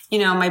own,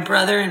 my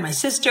brother and my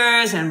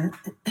sisters and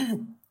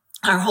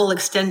our whole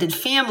extended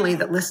family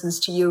that listens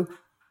to you,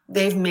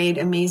 they've made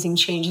amazing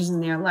changes in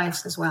their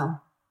lives as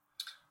well.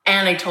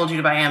 And I told you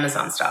to buy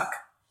Amazon stock.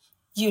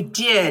 You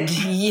did.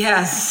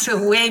 Yes.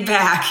 Way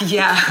back.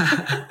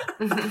 Yeah.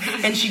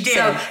 And she did.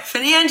 So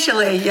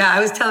financially, yeah, I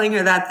was telling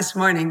her that this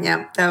morning.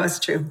 Yeah, that was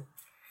true.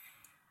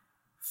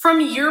 From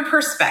your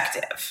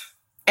perspective,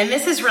 and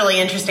this is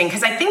really interesting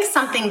because I think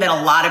something that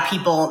a lot of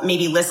people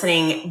maybe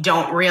listening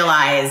don't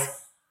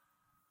realize,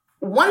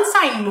 once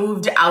I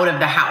moved out of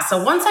the house,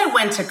 so once I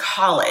went to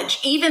college,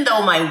 even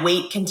though my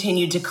weight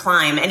continued to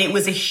climb and it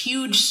was a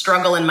huge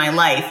struggle in my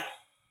life,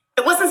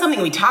 it wasn't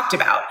something we talked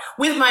about.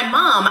 With my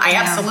mom, I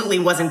absolutely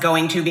wasn't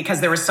going to,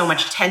 because there was so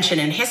much tension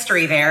and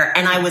history there,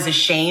 and I was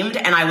ashamed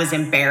and I was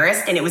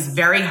embarrassed, and it was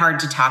very hard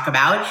to talk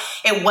about.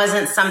 It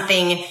wasn't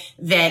something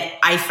that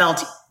I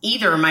felt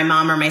either my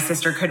mom or my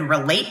sister could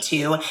relate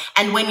to.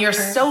 And when you're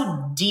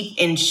so deep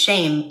in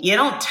shame, you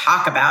don't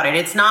talk about it.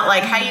 It's not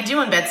like, how you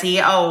doing, Betsy?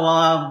 Oh,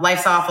 well,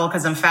 life's awful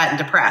because I'm fat and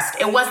depressed.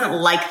 It wasn't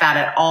like that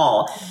at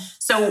all.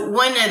 So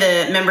one of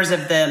the members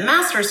of the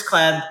Masters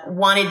Club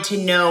wanted to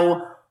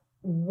know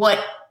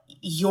what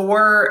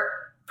your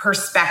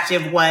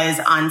perspective was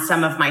on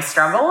some of my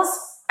struggles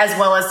as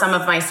well as some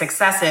of my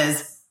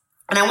successes.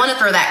 And I want to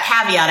throw that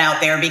caveat out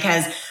there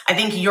because I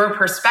think your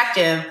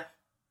perspective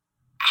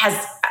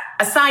has,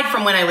 aside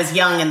from when I was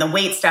young and the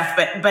weight stuff,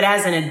 but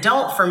as an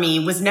adult for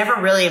me was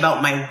never really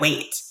about my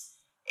weight.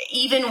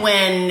 Even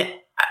when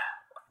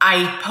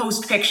I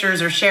post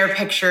pictures or share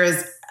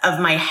pictures of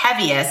my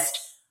heaviest,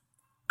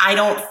 I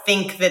don't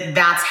think that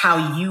that's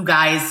how you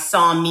guys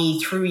saw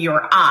me through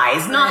your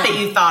eyes. Not that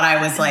you thought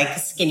I was like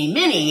skinny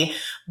mini,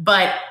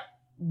 but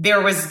there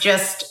was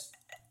just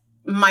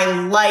my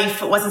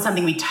life. It wasn't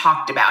something we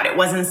talked about. It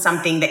wasn't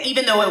something that,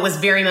 even though it was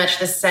very much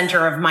the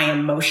center of my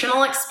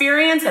emotional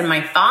experience and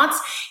my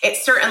thoughts, it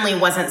certainly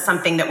wasn't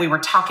something that we were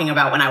talking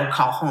about when I would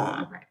call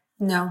home.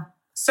 No.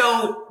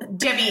 So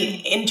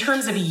Debbie, in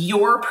terms of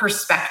your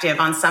perspective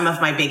on some of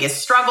my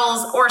biggest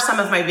struggles or some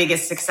of my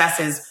biggest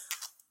successes,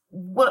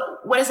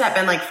 what has that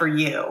been like for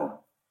you?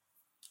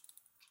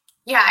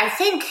 Yeah, I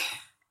think,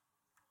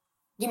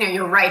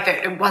 you're right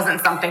that it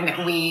wasn't something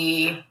that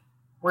we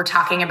were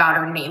talking about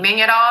or naming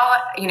at all.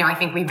 I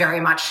think we very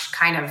much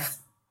kind of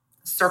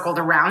circled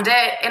around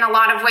it in a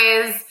lot of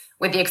ways,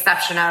 with the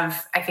exception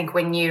of, I think,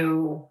 when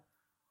you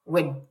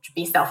would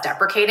be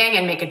self-deprecating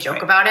and make a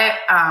joke about it.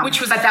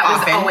 Which was but that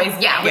often. was always,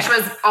 which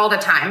was all the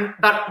time,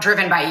 but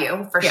driven by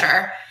you for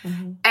sure.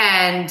 Mm-hmm.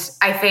 And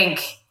I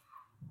think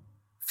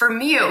for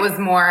me, it was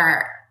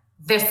more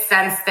this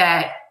sense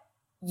that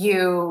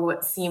you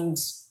seemed,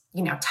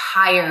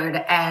 tired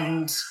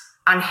and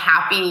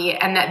unhappy.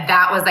 And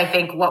that was, I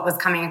think, what was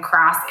coming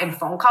across in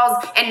phone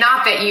calls. And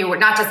not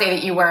to say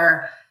that you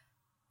were,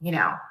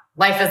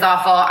 life is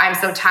awful, I'm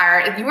so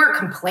tired. You weren't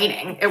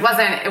complaining. That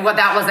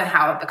wasn't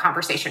how the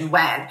conversation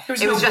went. It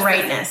was just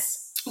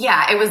brightness.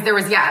 There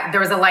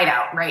was a light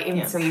out, right?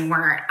 And so you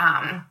weren't,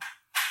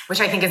 which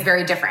I think is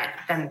very different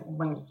than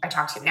when I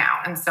talk to you now.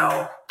 And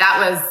so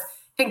that was, I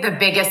think, the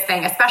biggest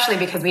thing, especially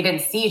because we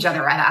didn't see each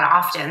other that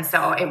often.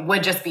 So it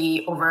would just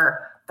be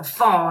over the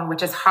phone,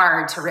 which is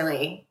hard to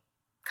really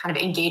kind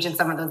of engage in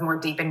some of those more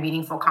deep and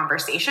meaningful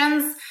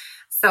conversations.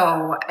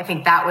 So I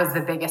think that was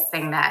the biggest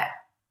thing that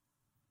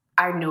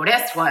I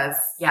noticed was,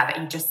 that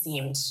you just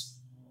seemed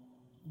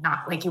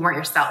not like you weren't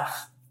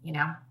yourself,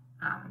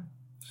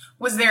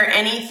 Was there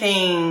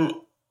anything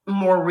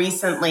more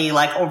recently,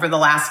 like over the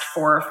last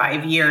 4 or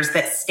 5 years,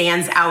 that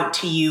stands out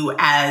to you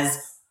as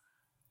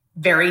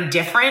very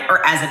different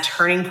or as a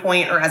turning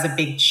point or as a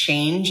big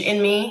change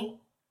in me?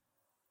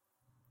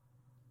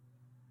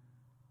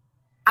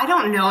 I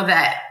don't know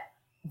that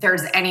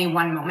there's any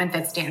one moment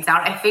that stands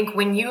out. I think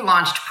when you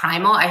launched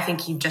Primal, I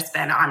think you've just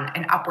been on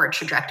an upward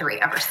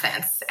trajectory ever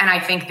since. And I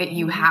think that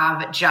you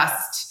have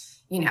just,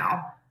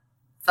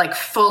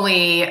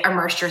 fully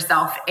immersed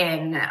yourself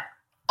in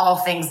all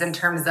things in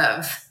terms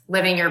of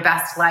living your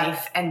best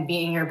life and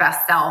being your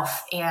best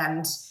self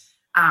and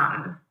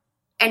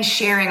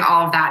sharing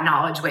all of that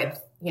knowledge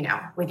with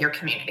your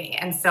community.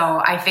 And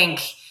so I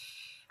think,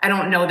 I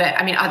don't know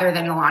that, other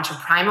than the launch of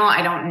Primal,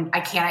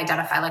 I can't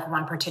identify like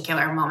one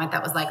particular moment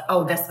that was like,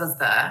 oh, this was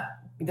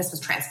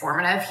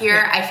transformative here.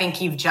 Yeah. I think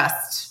you've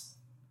just,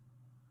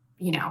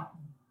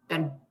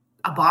 been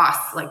a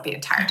boss like the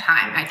entire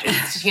time. I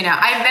just, and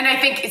I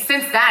think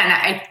since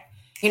then,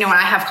 when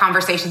I have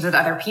conversations with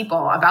other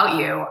people about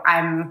you,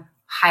 I'm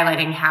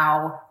highlighting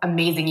how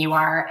amazing you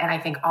are. And I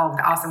think all of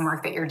the awesome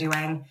work that you're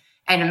doing,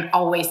 and I'm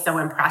always so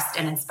impressed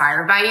and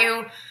inspired by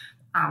you.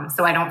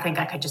 So I don't think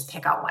I could just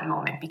pick out one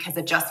moment, because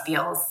it just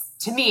feels,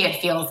 to me,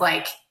 it feels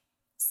like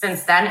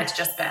since then it's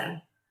just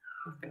been,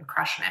 you've been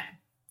crushing it.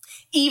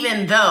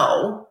 Even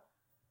though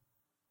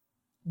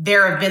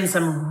there have been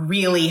some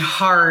really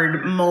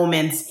hard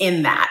moments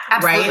in that,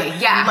 Absolutely.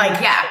 Right?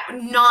 Yeah.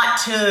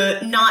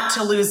 Not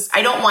to lose.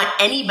 I don't want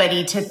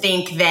anybody to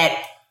think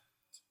that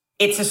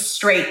it's a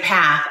straight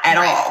path at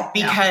all,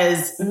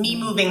 because me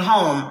moving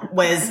home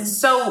was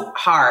so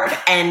hard,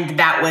 and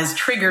that was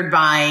triggered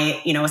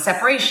by, a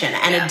separation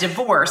and a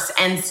divorce.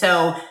 And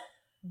so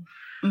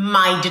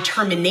my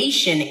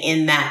determination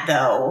in that,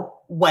 though,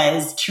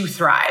 was to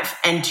thrive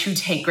and to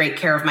take great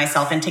care of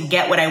myself and to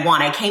get what I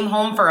want. I came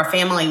home for a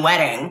family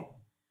wedding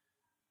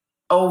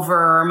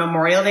over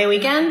Memorial Day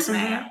weekend,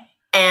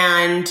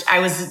 and I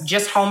was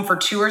just home for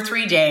 2 or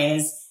 3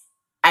 days.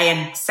 I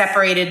had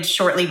separated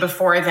shortly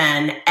before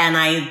then, and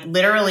I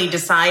literally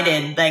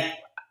decided, like,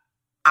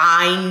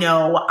 I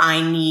know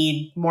I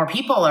need more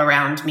people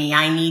around me.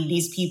 I need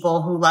these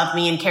people who love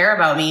me and care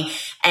about me.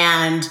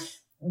 And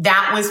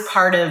that was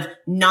part of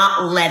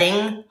not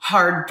letting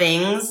hard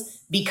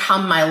things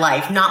become my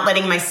life, not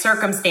letting my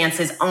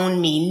circumstances own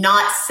me,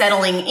 not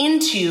settling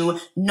into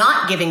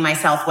not giving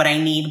myself what I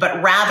need,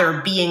 but rather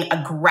being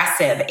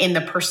aggressive in the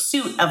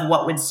pursuit of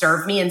what would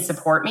serve me and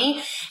support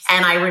me.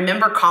 And I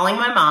remember calling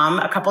my mom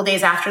a couple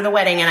days after the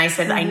wedding, and I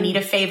said, I need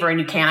a favor and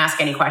you can't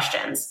ask any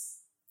questions.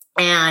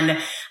 And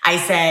I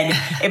said,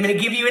 I'm going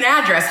to give you an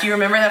address. Do you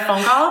remember that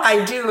phone call?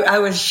 I do. I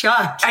was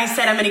shocked. I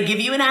said, I'm going to give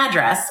you an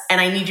address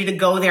and I need you to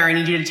go there. I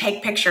need you to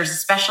take pictures,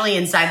 especially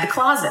inside the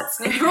closets.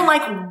 And you were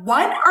like,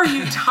 what are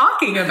you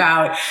talking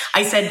about?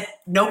 I said,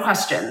 no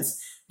questions.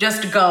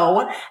 Just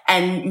go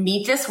and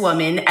meet this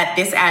woman at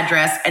this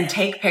address and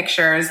take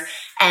pictures.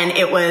 And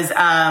it was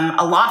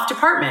a loft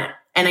apartment.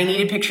 And I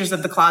needed pictures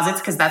of the closets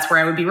because that's where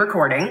I would be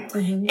recording.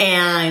 Mm-hmm.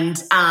 And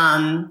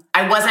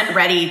I wasn't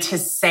ready to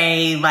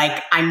say,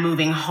 like, I'm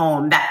moving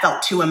home. That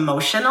felt too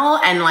emotional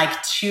and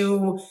like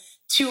too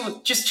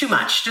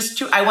much.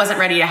 I wasn't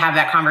ready to have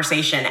that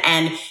conversation.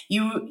 And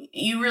you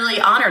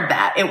really honored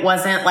that. It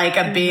wasn't like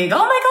a big, oh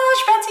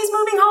my gosh, Betsy's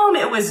moving home.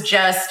 It was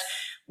just,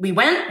 we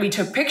went, we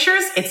took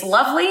pictures. It's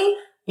lovely.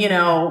 You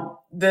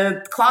know,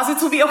 the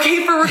closets will be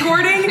okay for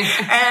recording.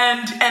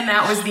 and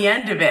that was the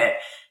end of it.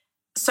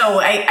 So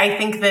I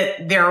think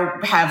that there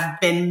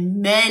have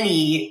been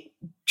many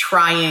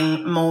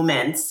trying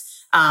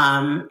moments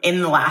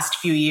in the last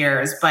few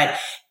years, but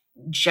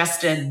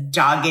just a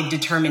dogged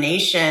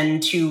determination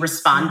to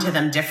respond to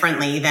them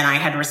differently than I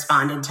had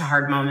responded to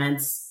hard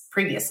moments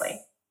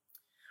previously.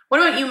 What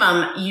about you,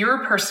 Mom?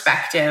 Your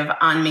perspective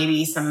on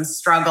maybe some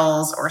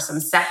struggles or some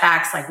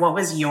setbacks, like what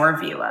was your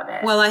view of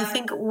it? Well, I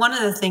think one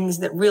of the things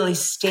that really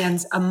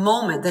a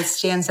moment that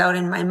stands out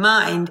in my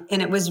mind,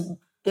 and it was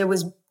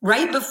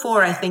right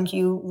before I think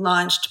you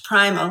launched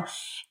Primal,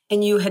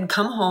 and you had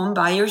come home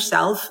by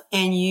yourself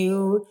and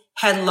you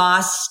had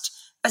lost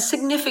a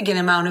significant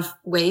amount of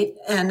weight.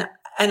 And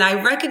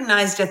I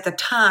recognized at the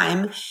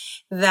time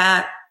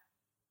that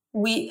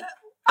I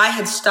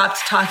had stopped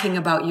talking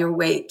about your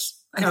weight.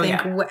 I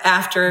think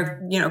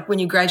after, when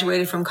you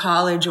graduated from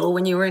college or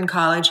when you were in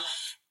college,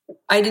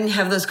 I didn't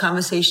have those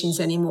conversations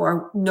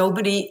anymore.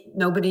 Nobody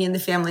in the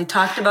family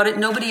talked about it.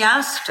 Nobody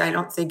asked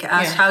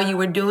how you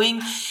were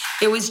doing.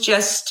 It was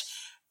just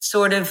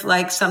sort of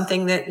like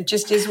something that it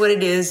just is what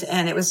it is.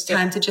 And it was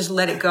time to just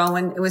let it go.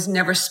 And it was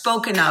never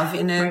spoken of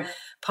in a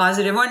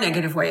positive or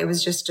negative way. It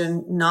was just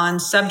a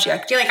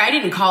non-subject. You're like, I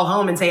didn't call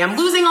home and say, I'm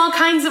losing all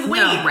kinds of weight.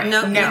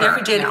 No, you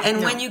never did.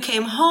 When you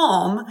came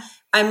home,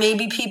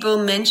 maybe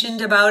people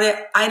mentioned about it.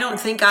 I don't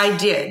think I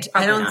did.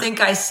 Probably I don't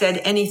think I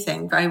said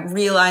anything by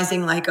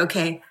realizing like,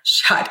 okay,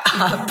 shut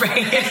up. But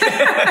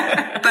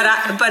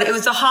it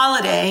was a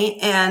holiday.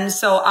 And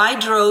so I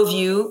drove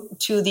you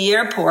to the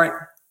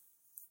airport,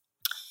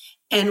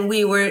 and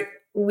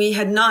we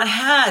had not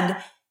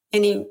had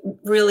any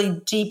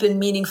really deep and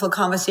meaningful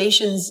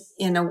conversations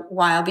in a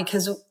while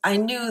because I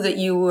knew that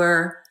you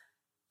were,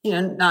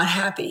 not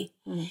happy.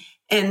 Mm.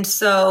 And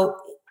so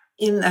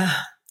and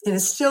it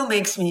still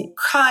makes me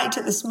cry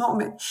to this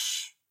moment.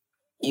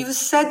 You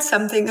said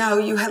something, how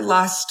you had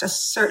lost a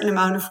certain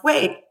amount of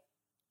weight.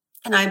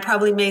 And I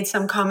probably made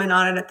some comment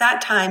on it at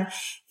that time.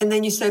 And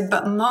then you said,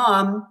 but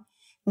Mom,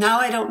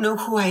 now I don't know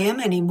who I am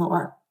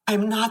anymore.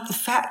 I'm not the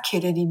fat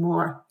kid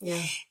anymore.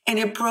 Yeah. And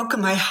it broke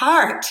my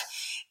heart.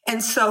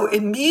 And so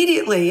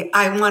immediately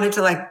I wanted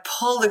to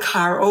pull the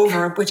car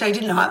over, which I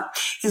did not.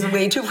 It's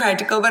way too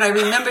practical. But I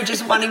remember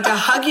just wanting to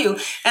hug you.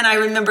 And I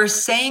remember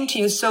saying to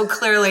you so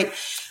clearly,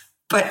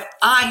 but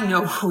I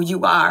know who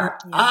you are.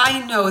 Yeah.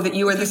 I know that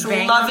you are this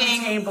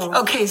loving.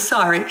 Okay,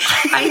 sorry.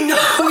 I know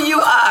who you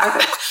are.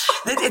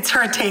 It's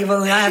her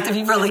table, and I have to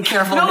be really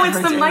careful. No, it's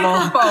the table.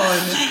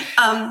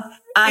 Microphone.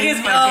 I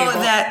know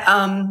that.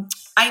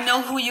 I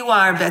know who you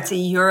are, Betsy.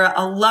 You're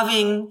a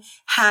loving,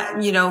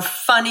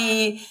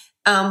 funny,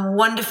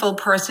 wonderful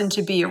person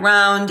to be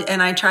around.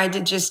 And I tried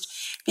to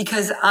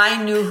because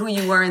I knew who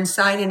you were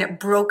inside, and it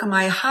broke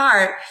my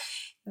heart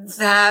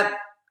that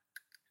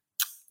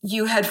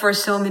you had for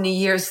so many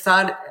years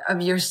thought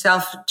of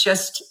yourself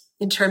just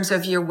in terms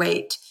of your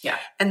weight. Yeah.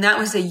 And that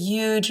was a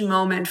huge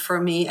moment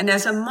for me. And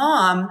as a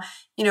mom,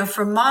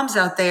 for moms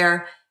out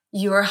there,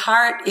 your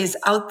heart is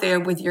out there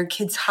with your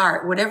kid's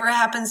heart. Whatever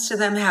happens to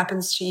them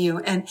happens to you.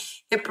 And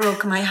it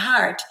broke my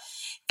heart.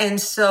 And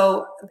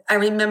so I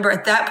remember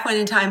at that point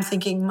in time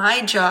thinking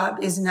my job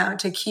is now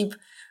to keep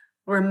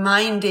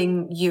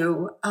reminding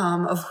you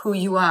of who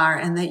you are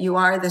and that you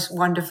are this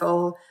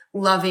wonderful,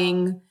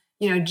 loving,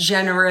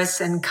 generous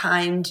and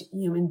kind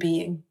human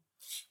being.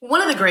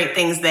 One of the great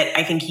things that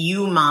I think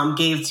you, Mom,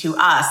 gave to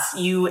us,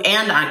 you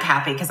and Aunt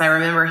Kathy, because I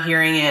remember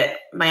hearing it,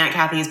 my Aunt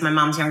Kathy is my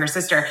mom's younger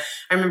sister.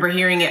 I remember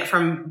hearing it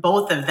from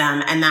both of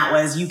them. And that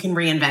was, you can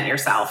reinvent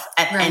yourself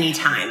at any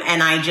time.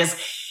 And I just,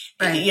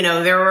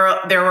 there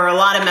were a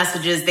lot of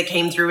messages that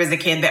came through as a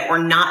kid that were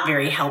not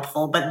very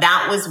helpful. But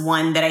that was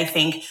one that I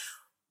think,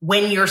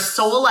 when your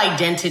sole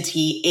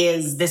identity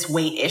is this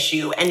weight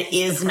issue and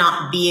is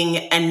not being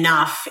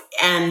enough,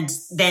 and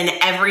then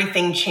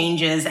everything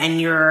changes and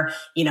you're,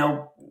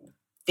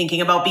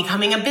 thinking about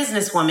becoming a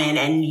businesswoman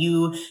and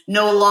you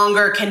no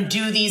longer can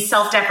do these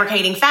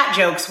self-deprecating fat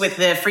jokes with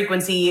the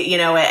frequency,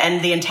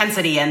 and the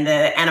intensity and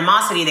the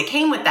animosity that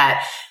came with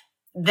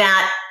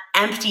that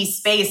empty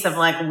space of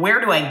like,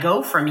 where do I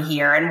go from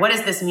here? And what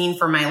does this mean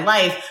for my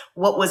life?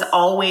 What was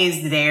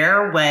always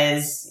there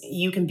was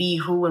you can be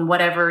who and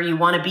whatever you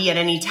want to be at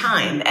any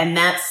time. And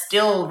that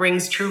still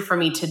rings true for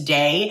me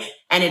today.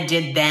 And it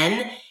did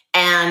then.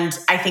 And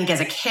I think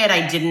as a kid,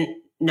 I didn't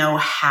know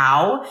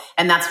how.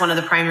 And that's one of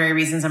the primary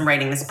reasons I'm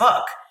writing this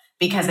book,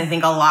 because I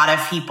think a lot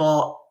of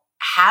people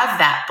have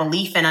that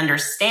belief and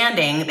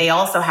understanding. They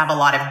also have a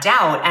lot of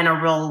doubt and a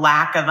real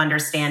lack of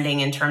understanding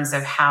in terms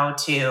of how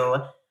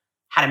to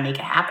make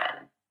it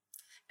happen.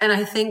 And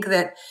I think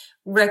that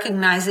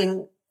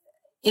recognizing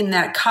in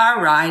that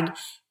car ride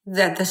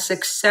that the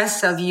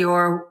success of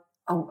your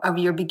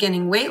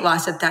beginning weight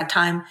loss at that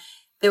time,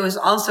 there was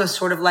also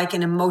sort of like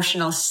an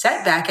emotional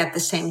setback at the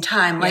same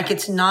time. Yeah. Like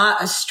it's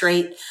not a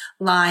straight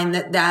line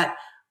that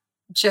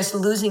just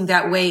losing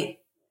that weight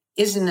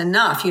isn't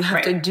enough. You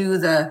have to do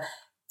the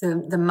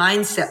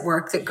mindset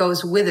work that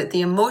goes with it,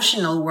 the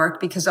emotional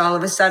work, because all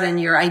of a sudden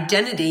your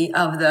identity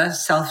of the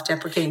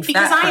self-deprecating fat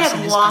person is gone. Because I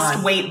had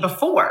lost weight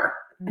before.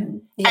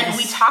 Yes. And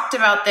we talked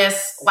about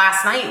this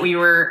last night. We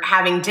were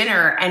having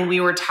dinner and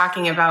we were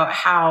talking about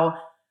how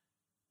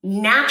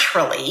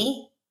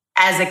naturally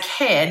as a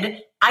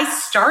kid, I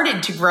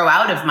started to grow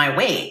out of my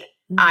weight.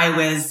 Mm-hmm. I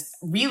was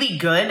really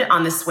good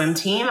on the swim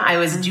team. I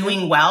was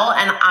doing well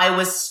and I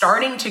was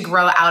starting to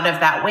grow out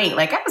of that weight.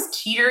 Like I was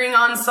teetering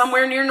on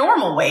somewhere near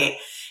normal weight.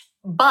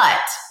 But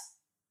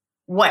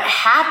what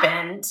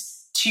happened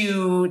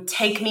to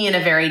take me in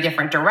a very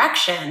different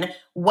direction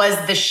was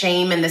the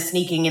shame and the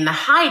sneaking and the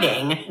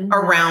hiding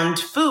around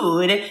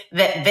food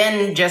that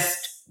then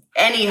just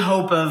any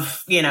hope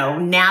of,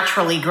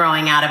 naturally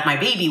growing out of my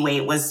baby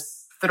weight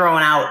was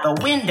thrown out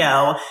the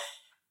window.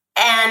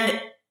 And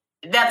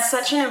that's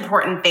such an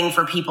important thing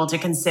for people to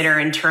consider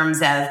in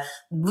terms of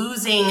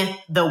losing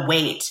the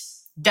weight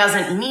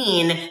doesn't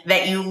mean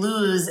that you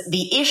lose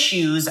the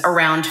issues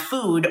around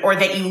food or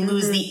that you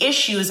lose the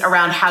issues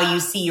around how you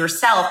see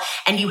yourself.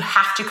 And you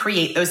have to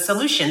create those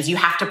solutions. You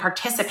have to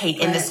participate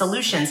in the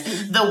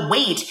solutions. The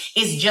weight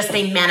is just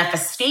a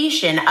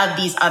manifestation of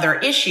these other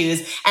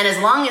issues. And as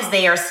long as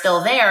they are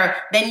still there,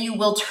 then you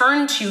will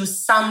turn to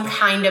some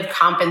kind of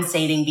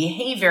compensating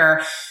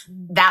behavior.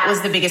 That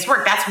was the biggest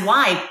work. That's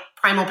why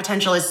Primal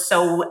Potential is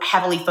so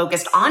heavily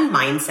focused on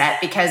mindset,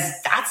 because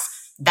that's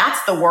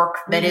the work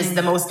that is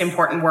the most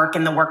important work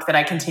and the work that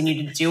I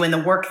continue to do and the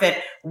work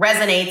that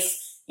resonates,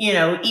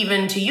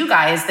 even to you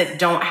guys that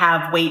don't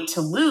have weight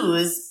to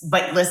lose,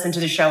 but listen to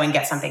the show and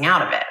get something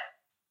out of it.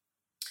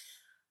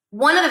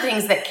 One of the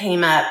things that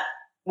came up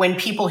when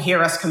people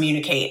hear us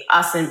communicate,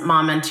 us and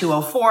Mom in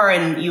 204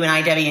 and you and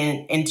I, Debbie,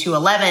 in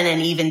 211,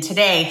 and even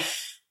today,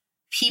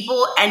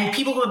 people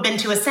who have been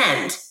to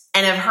Ascend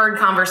and have heard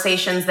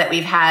conversations that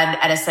we've had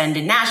at Ascend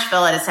in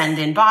Nashville, at Ascend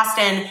in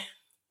Boston,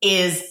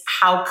 is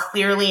how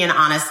clearly and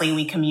honestly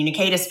we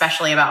communicate,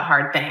 especially about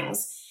hard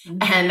things.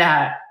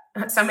 And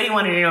somebody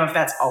wanted to know if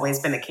that's always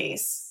been the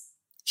case.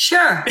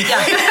 Sure.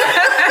 Yeah.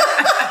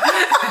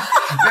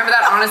 Remember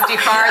that honesty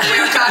card we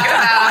were talking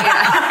about?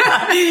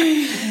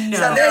 Yeah. No.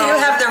 So there you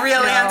have the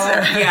real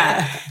answer.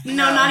 Yeah.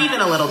 No, not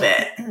even a little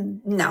bit.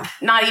 No.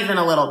 Not even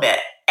a little bit.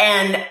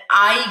 And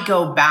I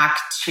go back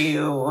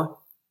to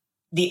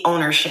the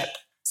ownership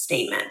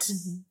statement.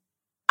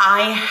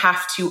 I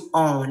have to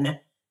own,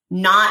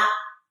 not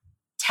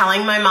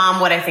telling my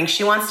mom what I think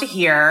she wants to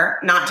hear,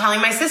 not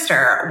telling my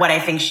sister what I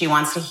think she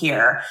wants to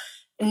hear,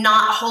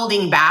 not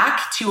holding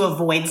back to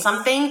avoid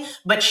something,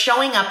 but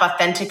showing up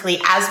authentically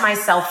as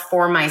myself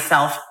for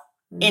myself,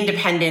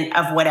 independent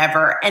of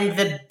whatever. And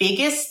the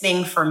biggest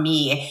thing for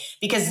me,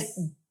 because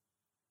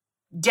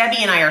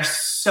Debbie and I are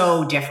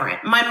so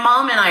different. My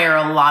mom and I are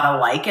a lot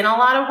alike in a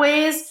lot of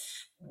ways.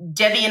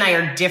 Debbie and I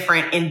are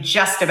different in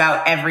just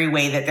about every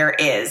way that there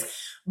is.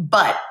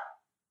 But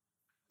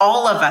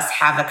all of us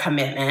have a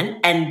commitment.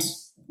 And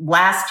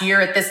last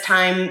year at this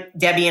time,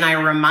 Debbie and I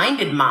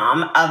reminded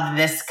Mom of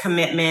this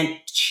commitment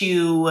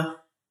to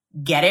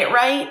get it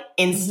right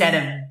instead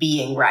of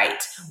being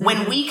right.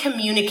 When we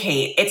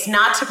communicate, it's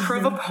not to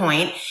prove a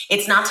point.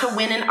 It's not to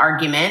win an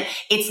argument.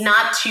 It's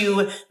not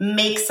to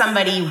make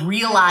somebody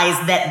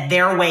realize that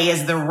their way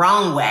is the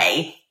wrong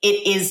way.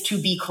 It is to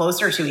be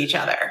closer to each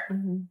other.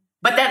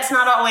 But that's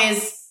not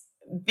always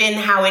been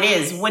how it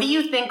is. What do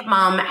you think,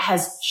 Mom,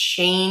 has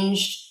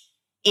changed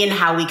in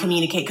how we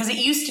communicate? Because it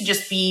used to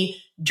just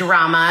be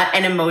drama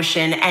and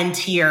emotion and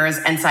tears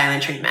and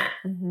silent treatment.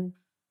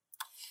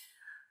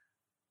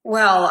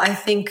 Well, I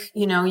think,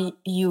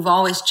 you've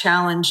always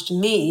challenged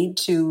me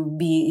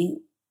to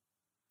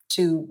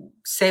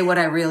say what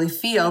I really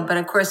feel. But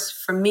of course,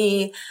 for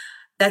me,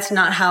 that's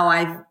not how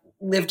I've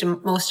lived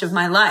most of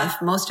my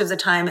life. Most of the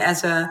time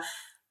as a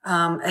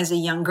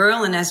young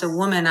girl and as a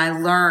woman, I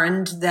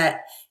learned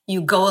that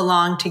you go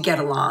along to get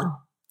along.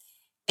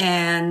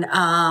 And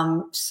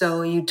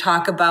so you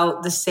talk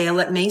about the sale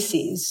at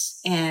Macy's,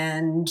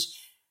 and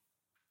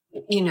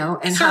you know,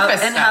 and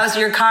Surface how's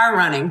your car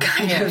running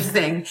kind of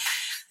thing.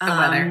 The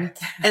weather.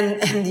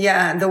 And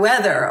yeah, the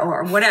weather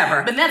or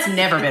whatever. But that's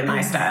never been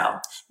my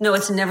style. No,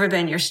 it's never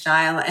been your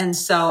style. And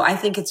so I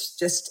think it's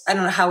just, I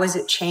don't know, how has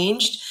it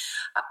changed?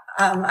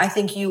 I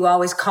think you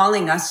always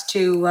calling us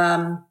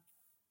to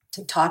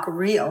talk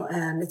real.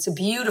 And it's a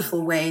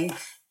beautiful way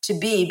to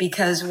be,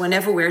 because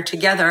whenever we're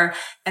together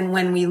and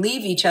when we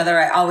leave each other,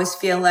 I always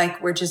feel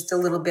like we're just a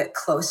little bit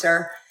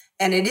closer.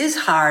 And it is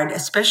hard,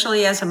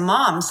 especially as a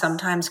mom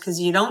sometimes, because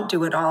you don't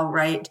do it all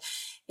right.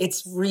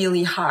 It's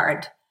really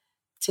hard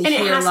to and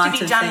hear it has lots to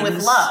be of done things.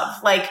 with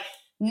love. Like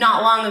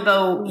not long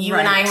ago, you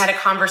and I Right. had a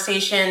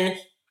conversation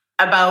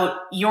about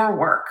your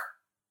work.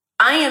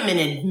 I am an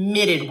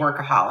admitted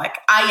workaholic.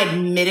 I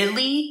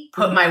admittedly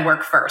put my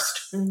work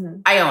first.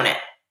 Mhm. I own it.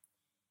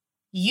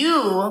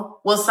 You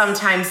will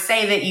sometimes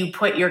say that you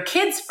put your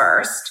kids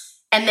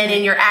first, and then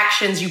in your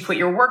actions, you put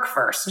your work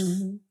first.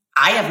 Mhm.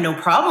 I have no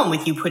problem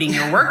with you putting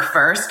your work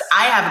first.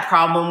 I have a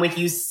problem with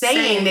you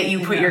saying that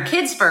you put your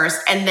kids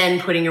first and then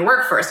putting your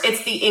work first.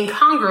 It's the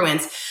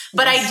incongruence.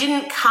 But I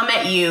didn't come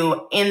at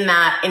you in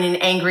an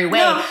angry way.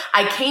 No.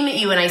 I came at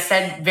you and I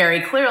said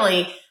very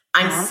clearly,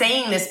 I'm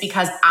saying this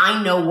because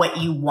I know what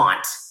you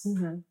want.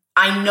 Mhm.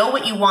 I know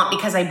what you want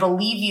because I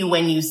believe you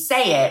when you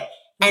say it.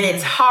 And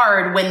it's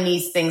hard when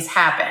these things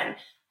happen.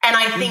 And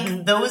I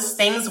think those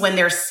things, when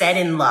they're said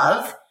in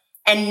love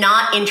and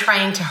not in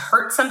trying to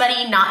hurt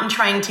somebody, not in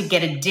trying to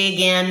get a dig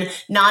in,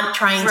 not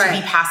trying to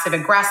be passive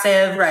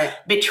aggressive, Right.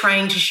 but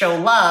trying to show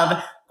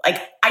love.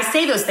 Like I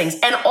say those things.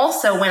 And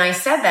also when I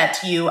said that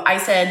to you, I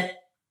said,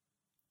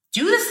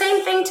 do the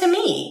same thing to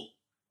me,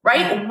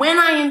 right? When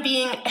I am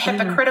being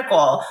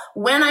hypocritical,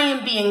 when I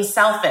am being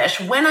selfish,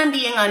 when I'm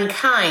being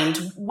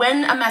unkind,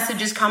 when a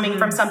message is coming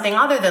from something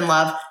other than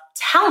love,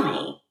 tell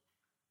me.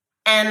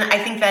 And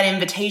I think that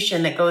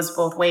invitation that goes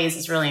both ways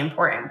is really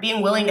important.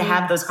 Being willing to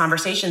have those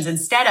conversations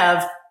instead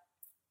of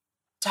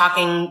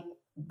talking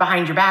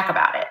behind your back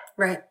about it.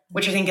 Right.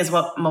 Which I think is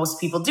what most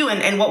people do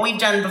and what we've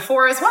done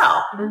before as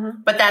well.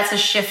 Mhm. But that's a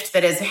shift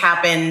that has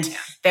happened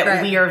that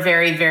Right. we are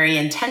very, very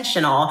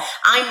intentional.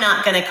 I'm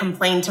not going to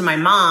complain to my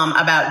mom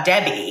about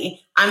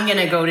Debbie. I'm going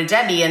to go to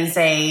Debbie and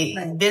say,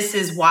 this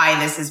is why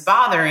this is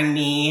bothering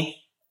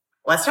me.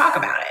 Let's talk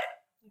about it.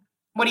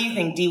 What do you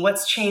think, Dee?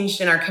 What's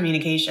changed in our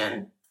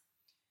communication?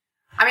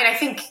 I mean, I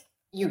think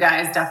you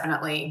guys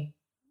definitely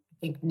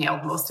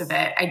nailed most of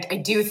it. I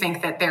do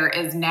think that there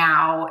is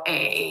now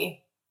a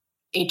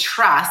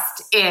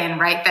trust in,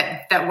 right,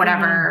 that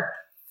whatever,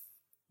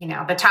 you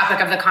know, the topic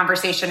of the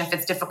conversation, if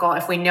it's difficult,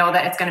 if we know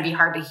that it's going to be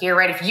hard to hear,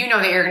 right? If you know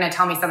that you're going to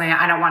tell me something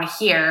that I don't want to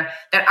hear,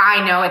 that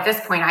I know at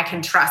this point I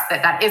can trust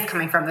that is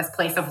coming from this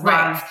place of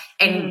love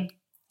and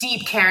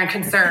deep care and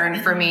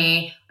concern for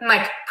me, and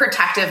like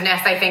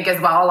protectiveness, I think, as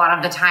well, a lot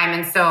of the time.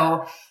 And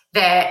so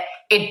that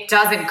it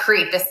doesn't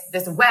create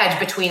this wedge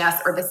between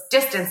us or this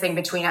distancing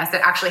between us.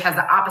 It actually has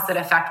the opposite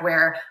effect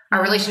where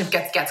our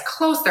relationship gets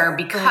closer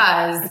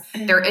because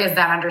there is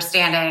that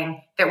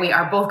understanding that we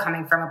are both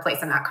coming from a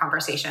place in that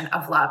conversation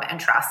of love and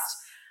trust,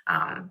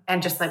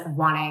 and just like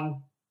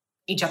wanting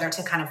each other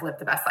to kind of live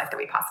the best life that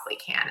we possibly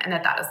can. And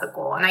that is the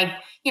goal. And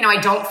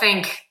I don't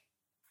think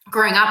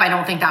growing up, I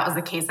don't think that was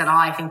the case at all.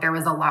 I think there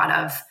was a lot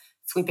of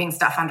sweeping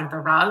stuff under the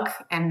rug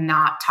and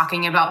not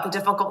talking about the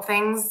difficult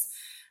things.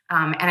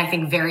 And I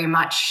think very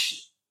much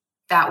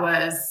that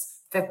was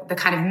the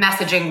kind of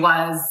messaging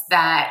was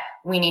that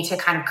we need to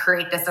kind of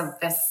create this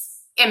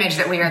image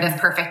that we are this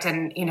perfect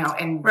and, you know,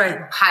 and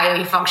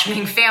highly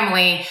functioning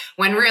family,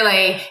 when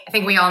really I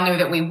think we all knew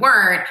that we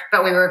weren't,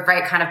 but we were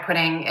kind of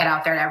putting it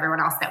out there to everyone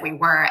else that we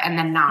were, and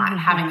then not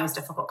having those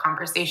difficult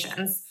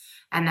conversations.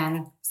 And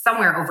then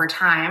somewhere over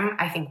time,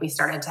 I think we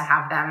started to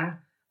have them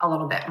a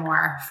little bit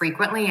more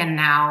frequently. And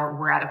now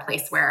we're at a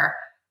place where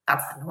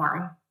that's the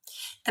norm.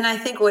 And I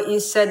think what you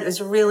said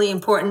was really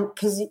important,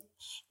 because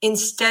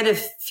instead of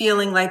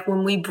feeling like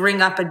when we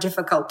bring up a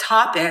difficult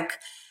topic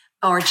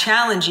or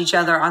challenge each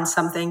other on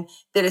something,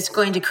 that it's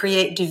going to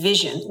create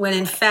division, when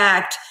in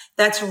fact,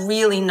 that's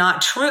really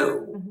not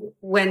true.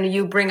 When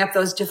you bring up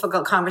those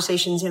difficult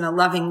conversations in a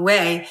loving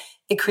way,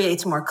 it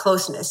creates more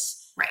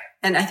closeness. Right.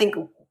 And I think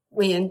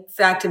we, in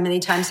fact, many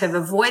times have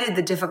avoided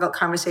the difficult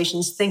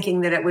conversations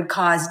thinking that it would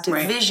cause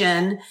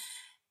division,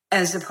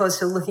 as opposed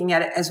to looking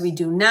at it as we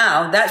do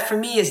now. That for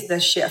me is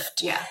the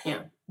shift. Yeah.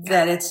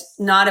 That it's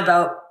not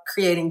about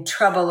creating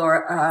trouble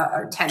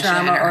or tension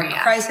drama or or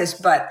crisis,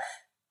 but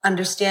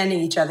understanding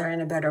each other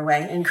in a better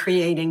way and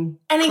creating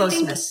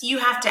closeness. I think you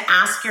have to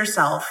ask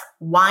yourself,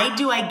 why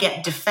do I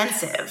get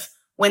defensive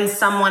when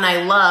someone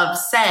I love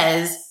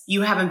says,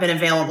 you haven't been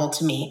available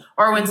to me?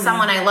 Or when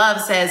someone I love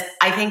says,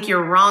 I think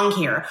you're wrong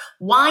here.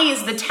 Why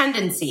is the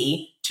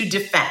tendency to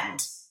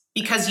defend?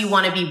 Because you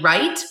want to be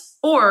right?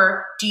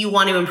 Or do you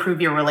want to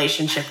improve your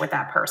relationship with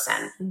that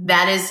person?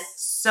 That is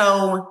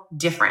so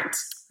different.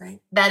 Right.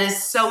 That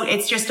is so,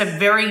 it's just a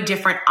very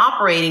different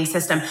operating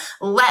system.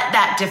 Let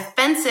that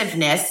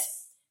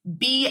defensiveness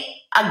be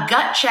a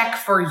gut check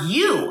for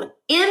you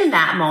in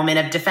that moment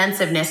of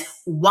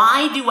defensiveness,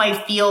 why do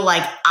I feel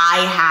like I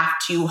have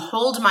to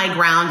hold my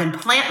ground and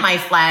plant my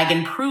flag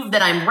and prove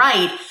that I'm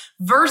right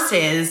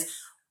versus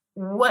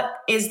what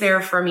is there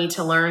for me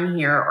to learn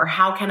here, or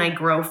how can I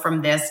grow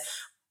from this?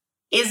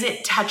 Is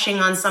it touching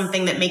on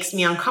something that makes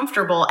me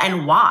uncomfortable,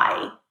 and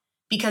why?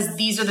 Because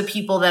these are the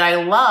people that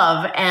I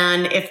love.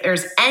 And if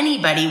there's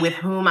anybody with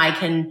whom I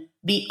can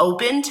be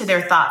open to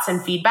their thoughts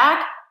and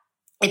feedback,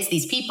 it's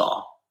these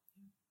people.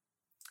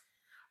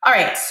 All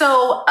right.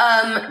 So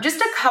just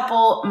a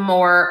couple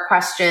more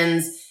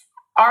questions.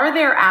 Are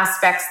there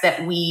aspects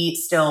that we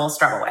still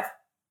struggle with?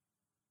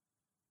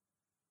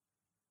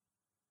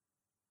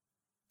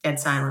 Dead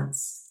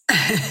silence.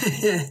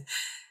 Well,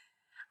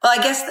 I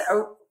guess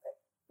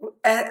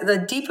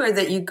the deeper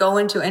that you go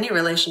into any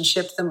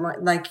relationship, the more,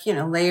 like,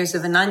 layers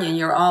of an onion,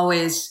 you're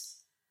always,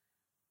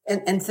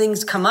 and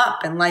things come up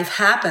and life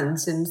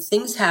happens and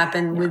things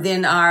happen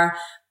within our,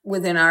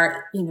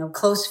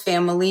 close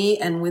family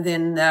and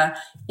within the,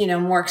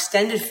 more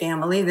extended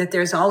family, that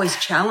there's always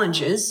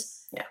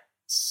challenges. Yeah.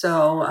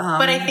 So,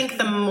 but I think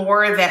the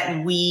more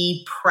that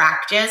we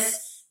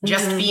practice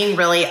just being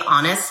really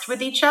honest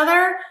with each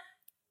other,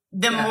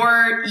 the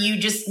more you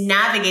just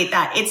navigate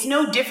that. It's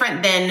no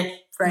different than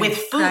with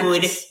food.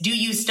 Practice. Do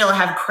you still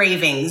have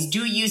cravings?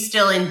 Do you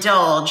still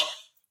indulge?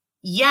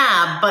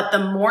 Yeah, but the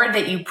more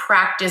that you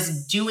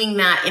practice doing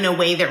that in a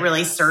way that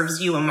really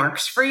serves you and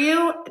works for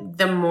you,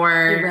 the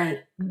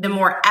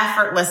more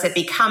effortless it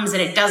becomes,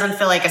 and it doesn't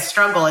feel like a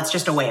struggle. It's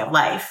just a way of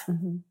life.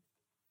 Mm-hmm.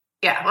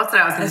 Yeah, that's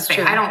what I was going to say.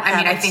 True.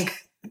 I think,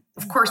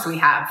 of course, we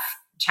have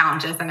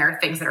challenges and there are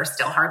things that are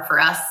still hard for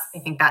us. I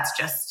think that's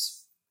just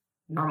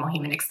normal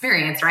human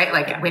experience, right?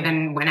 Like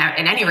in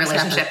any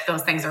relationship,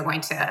 those things are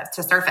going to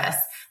surface.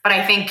 But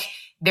I think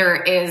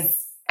there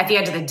is, at the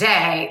end of the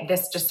day,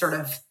 this just sort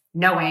of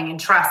knowing and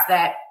trust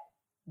that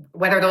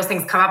whether those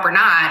things come up or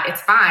not, it's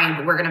fine,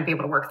 but we're going to be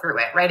able to work through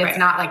it, right? It's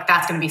not like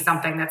that's going to be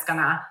something that's going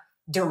to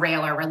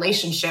derail our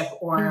relationship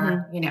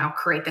or,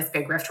 create this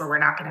big rift where we're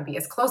not going to be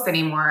as close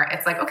anymore.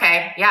 It's like,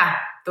 okay, yeah,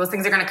 those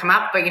things are going to come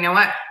up, but you know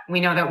what? We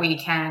know that we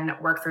can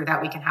work through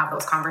that. We can have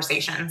those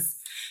conversations.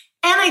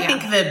 And I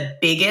think the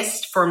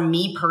biggest, for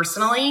me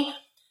personally,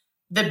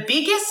 the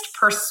biggest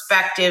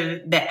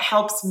perspective that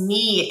helps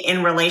me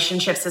in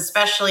relationships,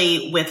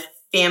 especially with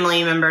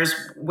family members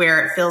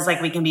where it feels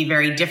like we can be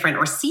very different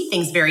or see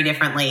things very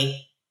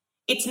differently,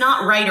 it's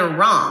not right or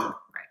wrong.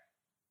 Right.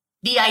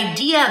 The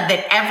idea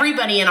that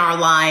everybody in our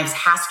lives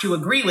has to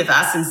agree with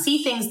us and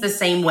see things the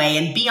same way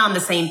and be on the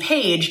same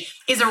page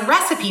is a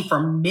recipe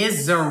for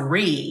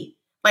misery.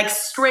 Like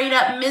straight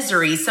up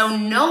misery. So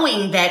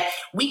knowing that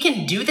we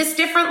can do this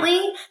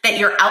differently, that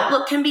your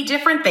outlook can be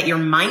different, that your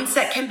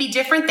mindset can be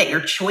different, that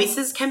your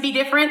choices can be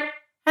different,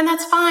 and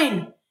that's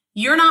fine.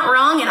 You're not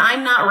wrong and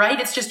I'm not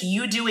right. It's just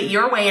you do it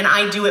your way and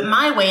I do it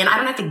my way, and I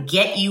don't have to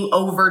get you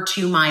over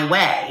to my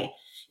way.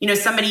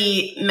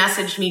 Somebody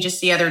messaged me just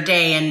the other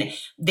day and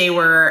they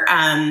were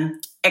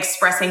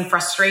expressing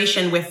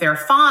frustration with their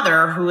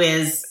father, who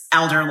is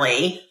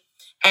elderly,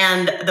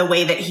 and the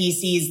way that he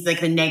sees like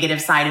the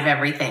negative side of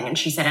everything. And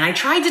she said, and I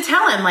tried to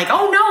tell him like,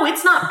 oh no,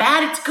 it's not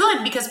bad. It's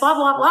good because blah,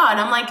 blah, blah. And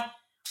I'm like,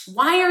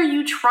 why are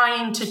you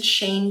trying to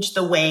change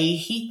the way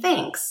he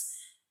thinks?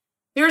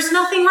 There's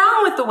nothing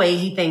wrong with the way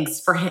he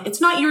thinks for him.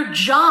 It's not your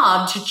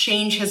job to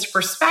change his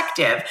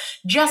perspective.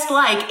 Just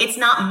like it's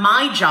not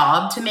my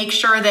job to make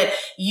sure that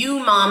you,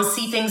 Mom,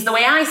 see things the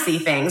way I see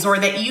things, or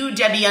that you,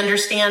 Debbie,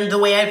 understand the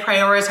way I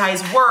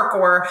prioritize work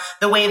or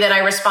the way that I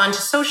respond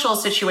to social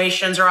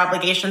situations or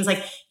obligations.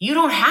 Like, you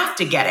don't have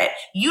to get it.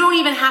 You don't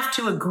even have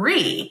to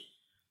agree,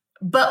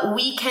 but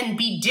we can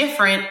be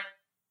different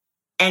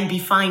and be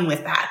fine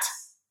with that.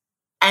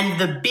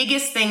 And the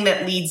biggest thing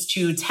that leads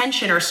to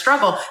tension or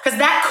struggle, because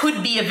that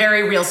could be a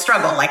very real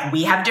struggle. Like,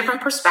 we have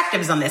different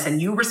perspectives on this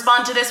and you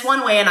respond to this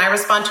one way and I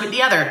respond to it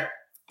the other.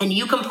 And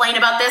you complain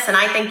about this and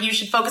I think you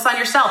should focus on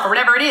yourself or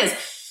whatever it is.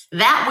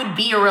 That would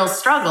be a real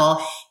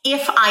struggle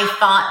if I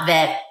thought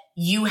that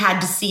you had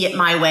to see it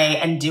my way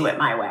and do it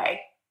my way.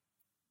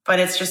 But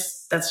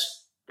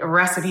that's a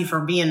recipe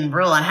for being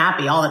real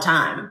unhappy all the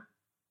time.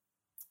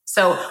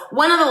 So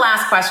one of the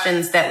last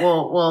questions that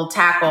we'll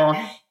tackle,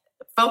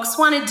 folks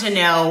wanted to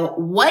know,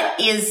 what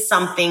is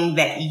something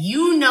that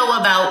you know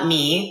about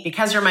me,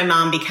 because you're my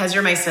mom, because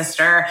you're my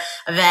sister,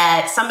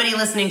 that somebody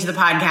listening to the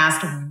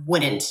podcast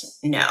wouldn't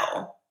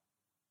know?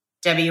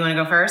 Debbie, you want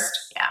to go first?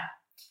 Yeah.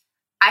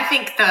 I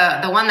think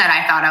the one that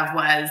I thought of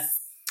was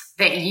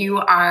that you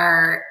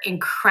are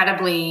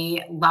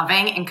incredibly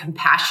loving and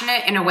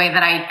compassionate in a way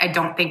that I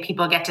don't think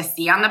people get to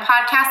see on the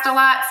podcast a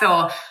lot.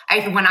 So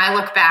when I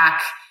look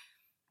back,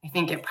 I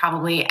think it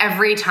probably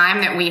every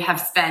time that we have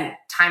spent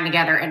time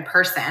together in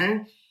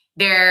person,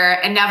 there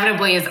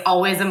inevitably is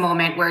always a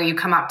moment where you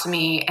come up to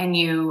me and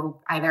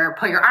you either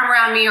put your arm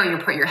around me or you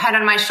put your head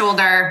on my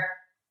shoulder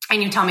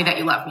and you tell me that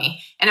you love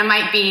me. And it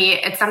might be,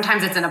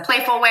 sometimes it's in a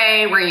playful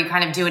way where you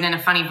kind of do it in a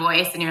funny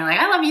voice and you're like,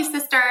 I love you,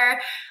 sister.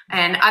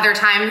 And other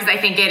times I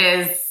think it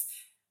is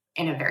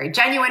in a very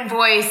genuine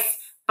voice,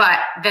 but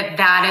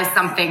that is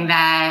something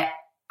that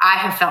I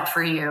have felt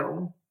for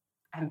you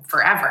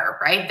forever,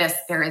 right?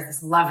 There is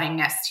this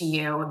lovingness to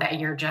you that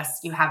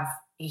you have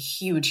a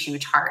huge,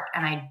 huge heart.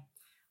 And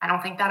I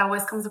don't think that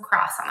always comes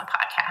across on the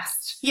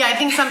podcast. Yeah, I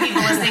think some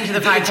people listening to the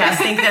podcast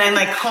think that I'm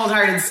like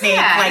cold-hearted snake,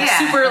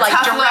 super like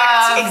tough direct.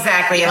 love.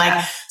 Exactly.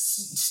 Like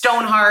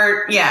stone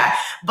heart. Yeah.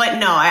 But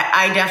no,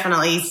 I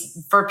definitely,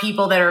 for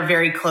people that are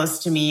very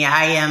close to me,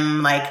 I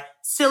am like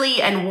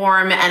silly and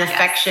warm and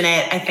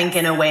affectionate, I think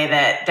in a way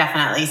that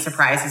definitely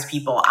surprises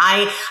people.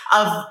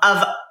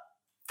 Of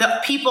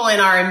the people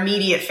in our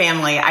immediate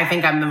family, I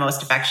think I'm the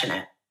most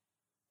affectionate.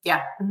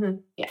 Yeah. Mm-hmm.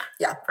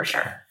 Yeah, for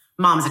sure.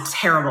 Mom's a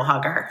terrible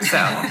hugger,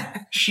 so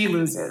she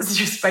loses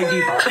just by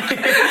default.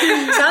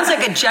 Sounds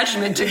like a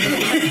judgment to me.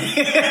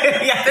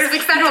 Yeah, there's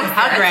acceptance.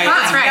 Hug right.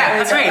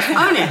 That's right.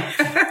 Own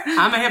it.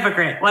 I'm a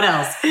hypocrite. What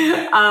else?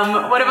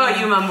 What about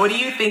you, Mom? What do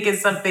you think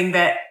is something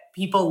that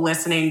people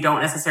listening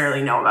don't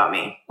necessarily know about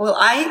me? Well,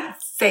 I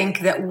think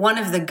that one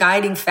of the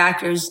guiding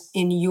factors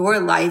in your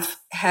life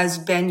has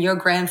been your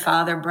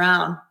grandfather,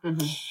 Brown.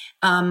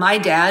 Mm-hmm. My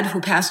dad,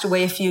 who passed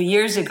away a few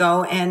years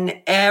ago,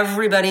 and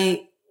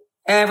everybody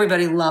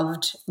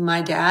loved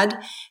my dad.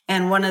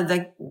 And one of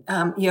the,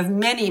 you have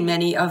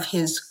many of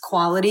his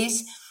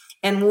qualities.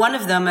 And one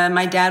of them,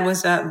 my dad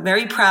was a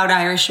very proud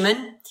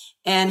Irishman,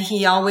 and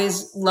he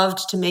always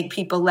loved to make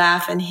people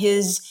laugh. And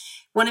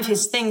one of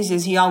his things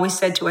is he always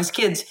said to us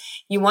kids,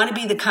 you want to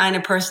be the kind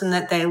of person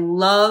that they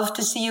love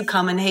to see you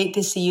come and hate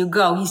to see you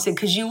go. He said,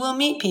 because you will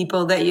meet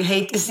people that you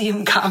hate to see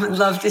them come and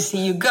love to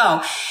see you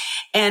go.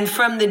 And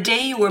from the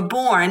day you were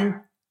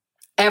born,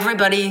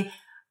 everybody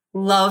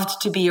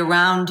loved to be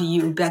around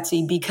you,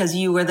 Betsy, because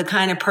you were the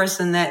kind of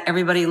person that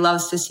everybody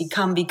loves to see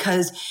come,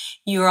 because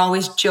you were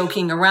always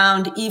joking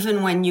around.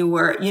 Even when you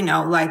were,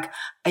 like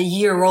a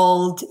year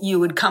old, you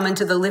would come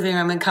into the living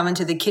room and come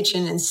into the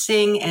kitchen and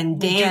sing and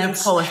dance.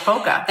 Do the Polish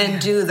polka.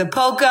 And do the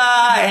polka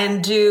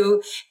and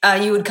you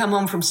would come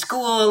home from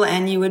school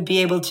and you would be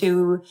able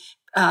to,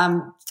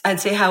 I'd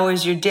say, how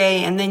was your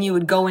day? And then you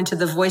would go into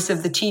the voice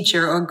of the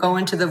teacher or go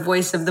into the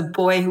voice of the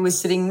boy who was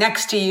sitting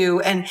next to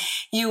you. And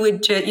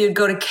you'd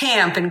go to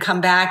camp and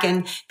come back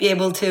and be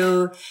able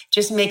to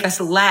just make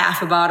us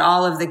laugh about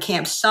all of the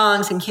camp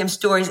songs and camp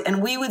stories.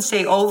 And we would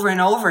say over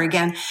and over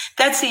again,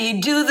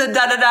 Betsy, do the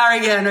da-da-da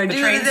again, or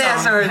do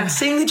this, or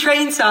sing the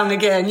train song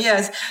again.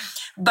 Yes.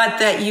 But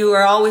that you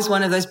are always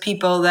one of those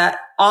people that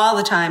all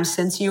the time,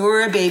 since you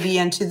were a baby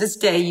and to this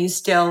day, you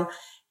still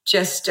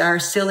just are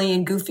silly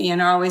and goofy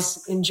and are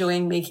always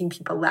enjoying making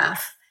people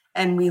laugh.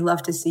 And we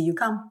love to see you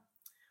come.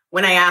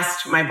 When I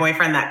asked my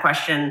boyfriend that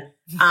question,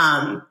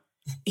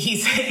 he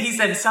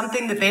said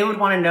something that they would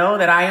want to know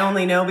that I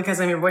only know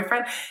because I'm your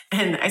boyfriend.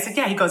 And I said,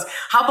 yeah. He goes,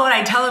 how about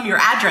I tell him your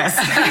address?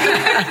 And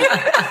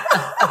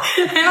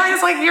I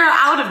was like, you're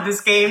out of this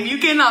game. You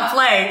cannot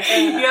play.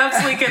 You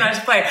absolutely cannot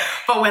play.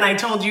 But when I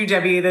told you,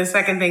 Debbie, the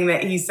second thing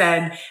that he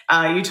said,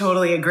 you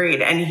totally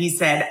agreed. And he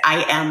said,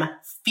 I am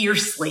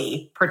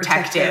fiercely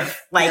protective.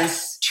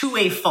 Yes. To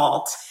a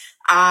fault.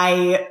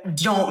 I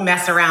don't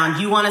mess around.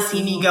 You want to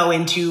see me go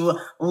into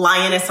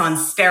lioness on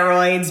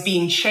steroids,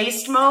 being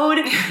chased mode,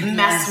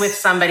 mess with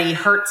somebody,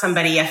 hurt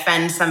somebody,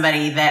 offend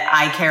somebody that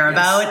I care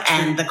about,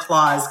 and the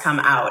claws come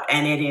out,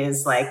 and it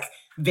is like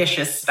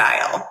vicious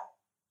style.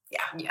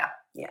 Yeah.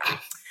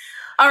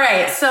 All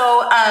right. So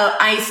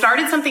I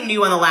started something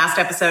new on the last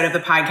episode of the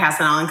podcast,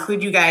 and I'll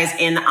include you guys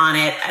in on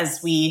it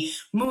as we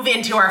move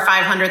into our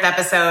 500th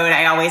episode.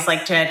 I always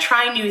like to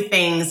try new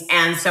things.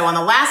 And so on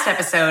the last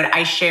episode,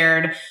 I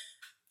shared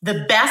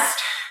the best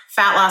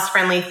fat loss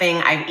friendly thing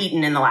I've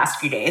eaten in the last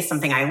few days,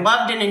 something I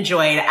loved and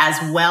enjoyed,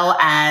 as well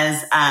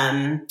as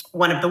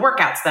one of the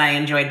workouts that I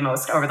enjoyed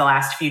most over the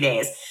last few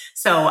days.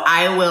 So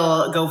I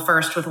will go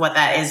first with what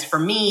that is for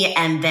me,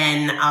 and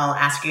then I'll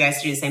ask you guys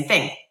to do the same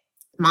thing.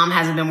 Mom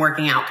hasn't been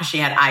working out because she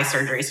had eye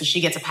surgery, so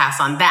she gets a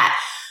pass on that.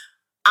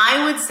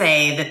 I would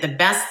say that the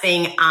best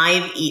thing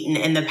I've eaten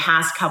in the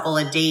past couple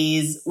of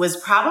days was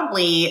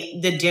probably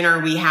the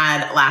dinner we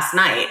had last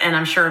night. And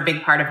I'm sure a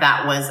big part of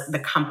that was the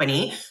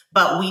company,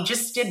 but we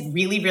just did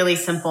really, really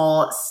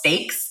simple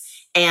steaks.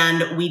 And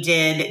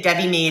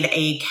Debbie made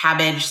a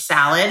cabbage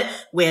salad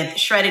with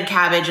shredded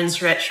cabbage and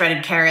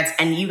shredded carrots.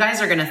 And you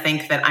guys are going to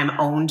think that I'm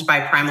owned by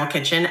Primal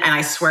Kitchen. And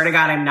I swear to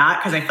God, I'm not,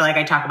 because I feel like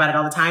I talk about it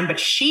all the time. But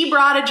she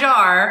brought a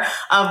jar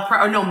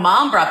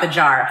Mom brought the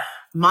jar.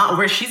 Mom,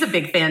 where she's a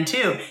big fan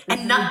too.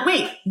 And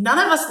none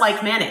of us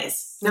like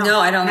mayonnaise. No,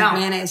 I don't like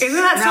mayonnaise. Isn't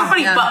that so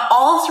funny? Yeah. But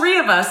all three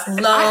of us,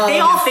 they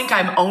all think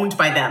I'm owned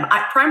by them.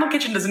 Primal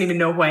Kitchen doesn't even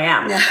know who I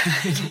am. Yeah.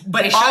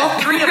 But all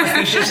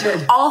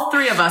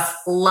three of us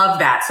love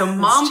that. So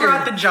Mom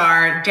brought the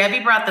jar, Debbie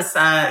brought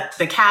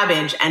the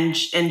cabbage, and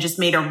just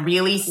made a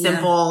really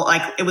simple,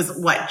 it was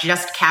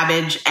just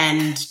cabbage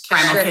and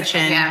Primal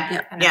Kitchen.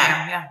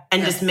 Yeah.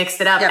 And just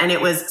mixed it up, and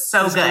it was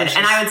so good. Delicious.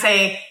 And I would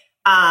say,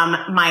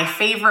 my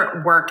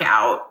favorite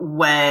workout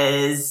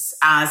was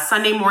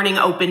Sunday morning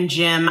open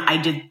gym. I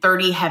did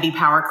 30 heavy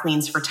power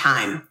cleans for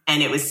time,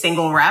 and it was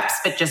single reps,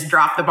 but just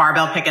drop the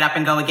barbell, pick it up,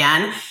 and go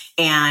again.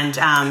 And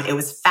it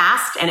was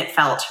fast, and it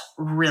felt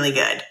really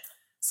good.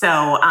 So,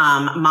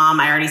 Mom,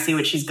 I already see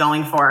what she's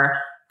going for.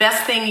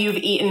 Best thing you've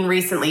eaten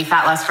recently,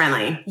 fat loss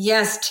friendly.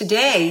 Yes,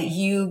 today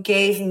you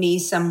gave me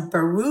some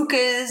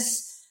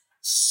Barukas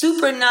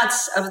super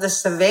nuts of the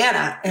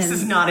savannah. And this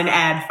is not an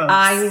ad, folks.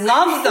 I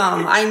love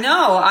them. I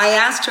know. I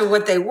asked her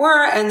what they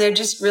were, and they're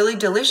just really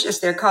delicious.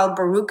 They're called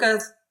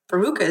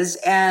Barukas.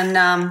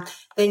 And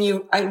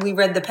then we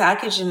read the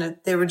package, and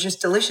they were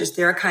just delicious.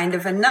 They're a kind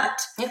of a nut.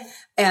 Yeah.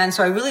 And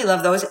so I really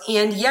love those.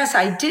 And yes,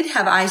 I did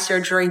have eye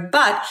surgery,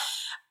 but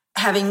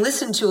having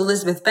listened to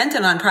Elizabeth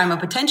Benton on Primal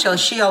Potential,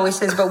 she always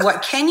says, but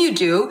what can you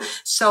do?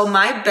 So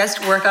my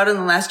best workout in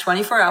the last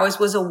 24 hours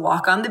was a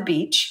walk on the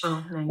beach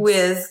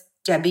with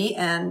Debbie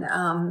and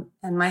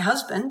my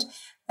husband,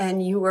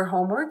 and you were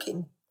home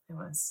working. It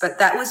was. But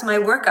that was my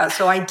workout.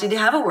 So I did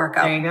have a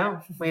workout. There you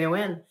go. Way to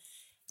win.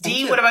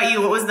 Dee, what about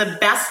you? What was the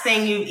best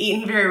thing you've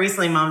eaten very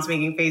recently? Mom's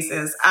making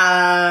faces.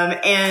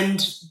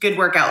 And good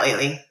workout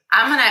lately.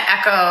 I'm going to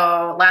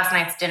echo last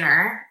night's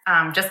dinner,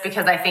 just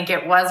because I think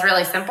it was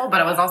really simple, but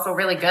it was also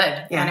really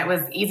good. Yeah. And it was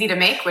easy to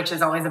make, which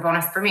is always a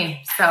bonus for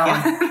me. So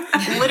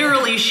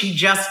literally, she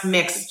just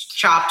mixed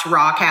chopped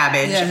raw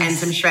cabbage and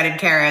some shredded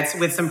carrots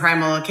with some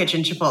Primal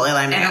Kitchen Chipotle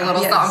lime and a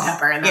little salt and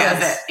pepper. And that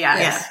was it. Yeah.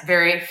 Yes.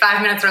 Very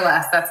 5 minutes or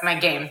less. That's my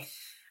game.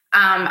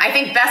 I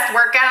think best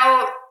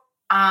workout,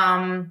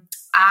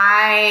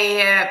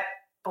 I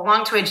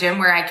belong to a gym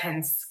where I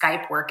can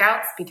Skype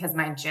workouts because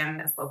my gym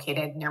is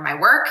located near my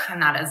work,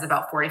 and that is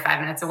about 45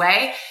 minutes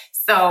away.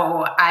 So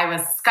I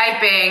was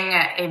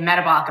Skyping a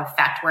metabolic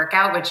effect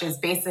workout, which is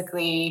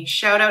basically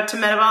shout out to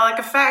Metabolic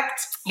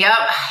Effect. Yep.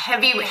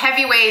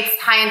 Heavy weights,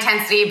 high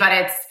intensity,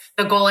 but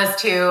the goal is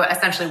to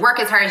essentially work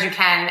as hard as you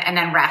can and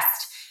then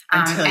rest.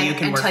 Until you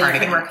can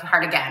work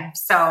hard again.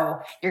 So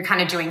you're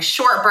kind of doing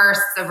short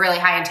bursts of really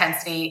high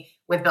intensity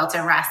with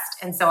built-in rest.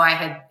 And so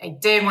I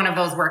did one of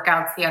those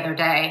workouts the other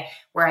day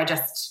where I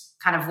just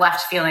kind of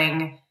left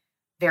feeling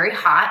very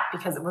hot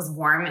because it was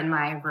warm in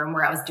my room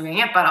where I was doing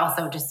it, but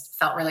also just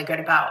felt really good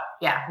about,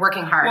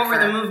 working hard. What were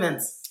the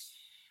movements?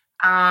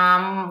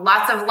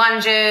 Lots of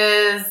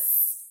lunges,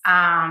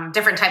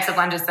 different types of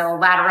lunges. So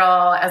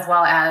lateral, as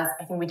well as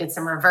I think we did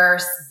some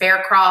reverse.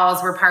 Bear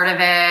crawls were part of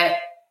it.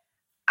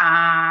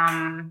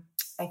 I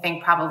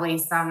think probably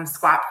some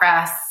squat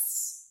press.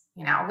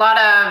 A lot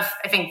of,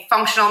 I think,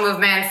 functional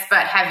movements,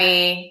 but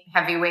heavy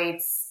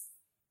weights.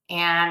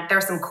 And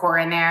there's some core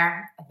in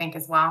there, I think,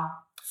 as well.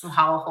 Some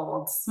hollow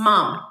holds.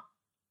 Mom,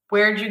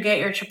 where'd you get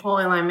your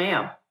Chipotle lime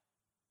mayo?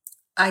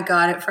 I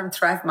got it from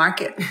Thrive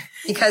Market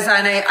because,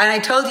 and I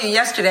told you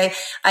yesterday,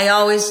 I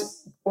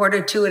always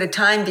order 2 at a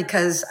time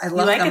because I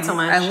love them. It so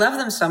much. I love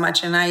them so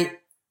much. And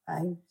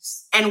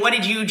and what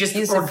did you just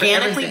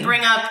organically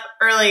bring up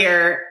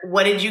earlier?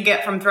 What did you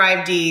get from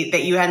Thrive D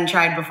that you hadn't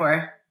tried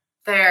before?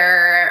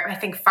 They're, I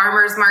think,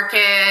 farmer's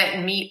market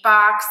meat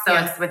box. So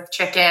it's with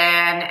chicken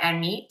and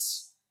meat.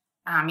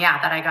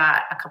 That I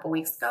got a couple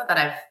weeks ago that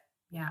I've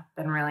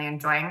been really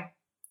enjoying.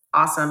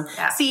 Awesome.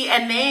 Yeah. See,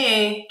 and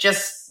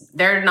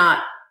they're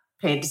not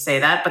paid to say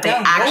that, but they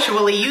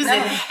actually use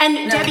it.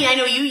 And Debbie, I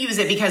know you use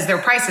it because their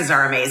prices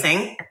are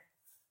amazing.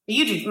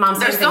 You do, Mom.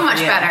 They're so much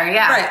better.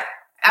 Yeah. Right.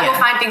 I will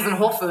find things in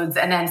Whole Foods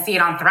and then see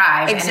it on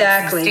Thrive. Exactly.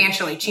 And it's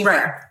substantially cheaper.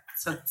 Right.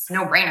 So it's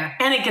no brainer.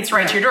 And it gets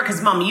right to your door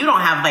because, Mom, you don't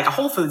have like a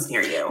Whole Foods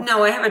near you.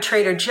 No, I have a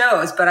Trader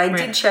Joe's, but I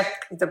did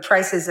check the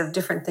prices of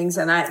different things,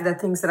 and the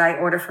things that I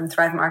order from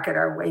Thrive Market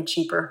are way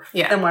cheaper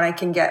than what I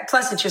can get.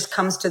 Plus, it just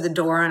comes to the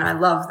door, and I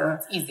love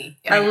it's easy.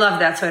 Yeah. I love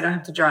that, so I don't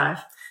have to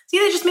drive. See,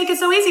 they just make it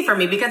so easy for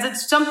me because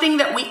it's something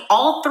that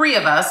all 3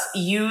 of us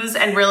use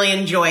and really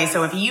enjoy.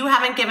 So if you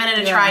haven't given it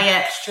a try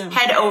yet,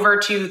 head over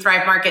to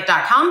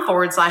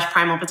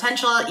thrivemarket.com/primal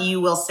potential. You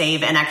will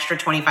save an extra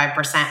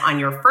 25% on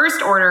your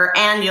first order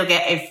and you'll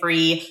get a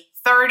free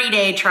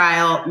 30-day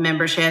trial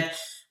membership.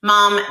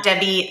 Mom,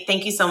 Debbie,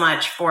 thank you so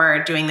much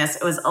for doing this.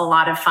 It was a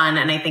lot of fun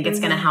and I think it's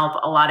going to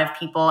help a lot of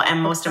people.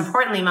 And most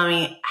importantly,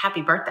 Mommy,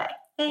 happy birthday.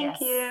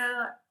 Thank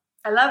you.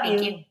 I love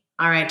you.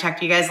 All right. Talk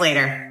to you guys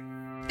later.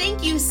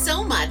 Thank you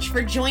so much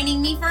for joining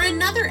me for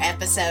another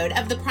episode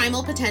of the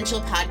Primal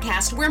Potential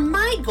Podcast, where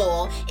my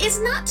goal is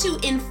not to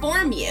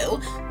inform you,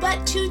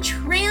 but to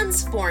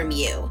transform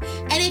you.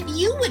 And if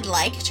you would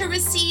like to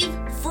receive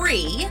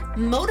free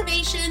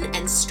motivation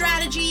and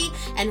strategy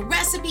and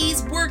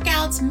recipes,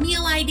 workouts,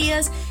 meal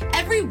ideas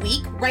every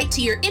week right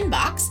to your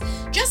inbox,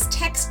 just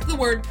text the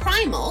word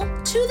primal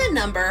to the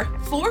number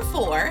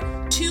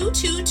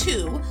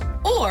 44222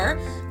 or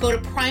go to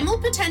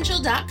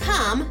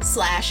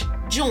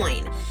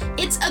primalpotential.com/join.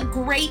 It's a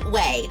great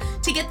way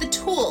to get the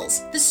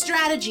tools, the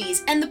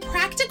strategies, and the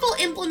practical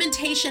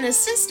implementation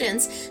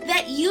assistance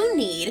that you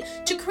need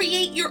to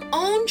create your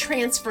own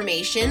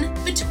transformation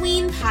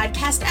between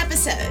podcast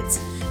episodes.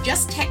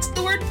 Just text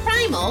the word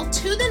primal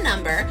to the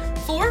number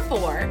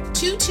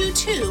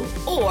 44222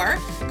 or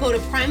go to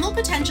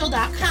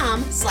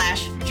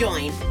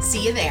primalpotential.com/join.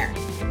 See you there.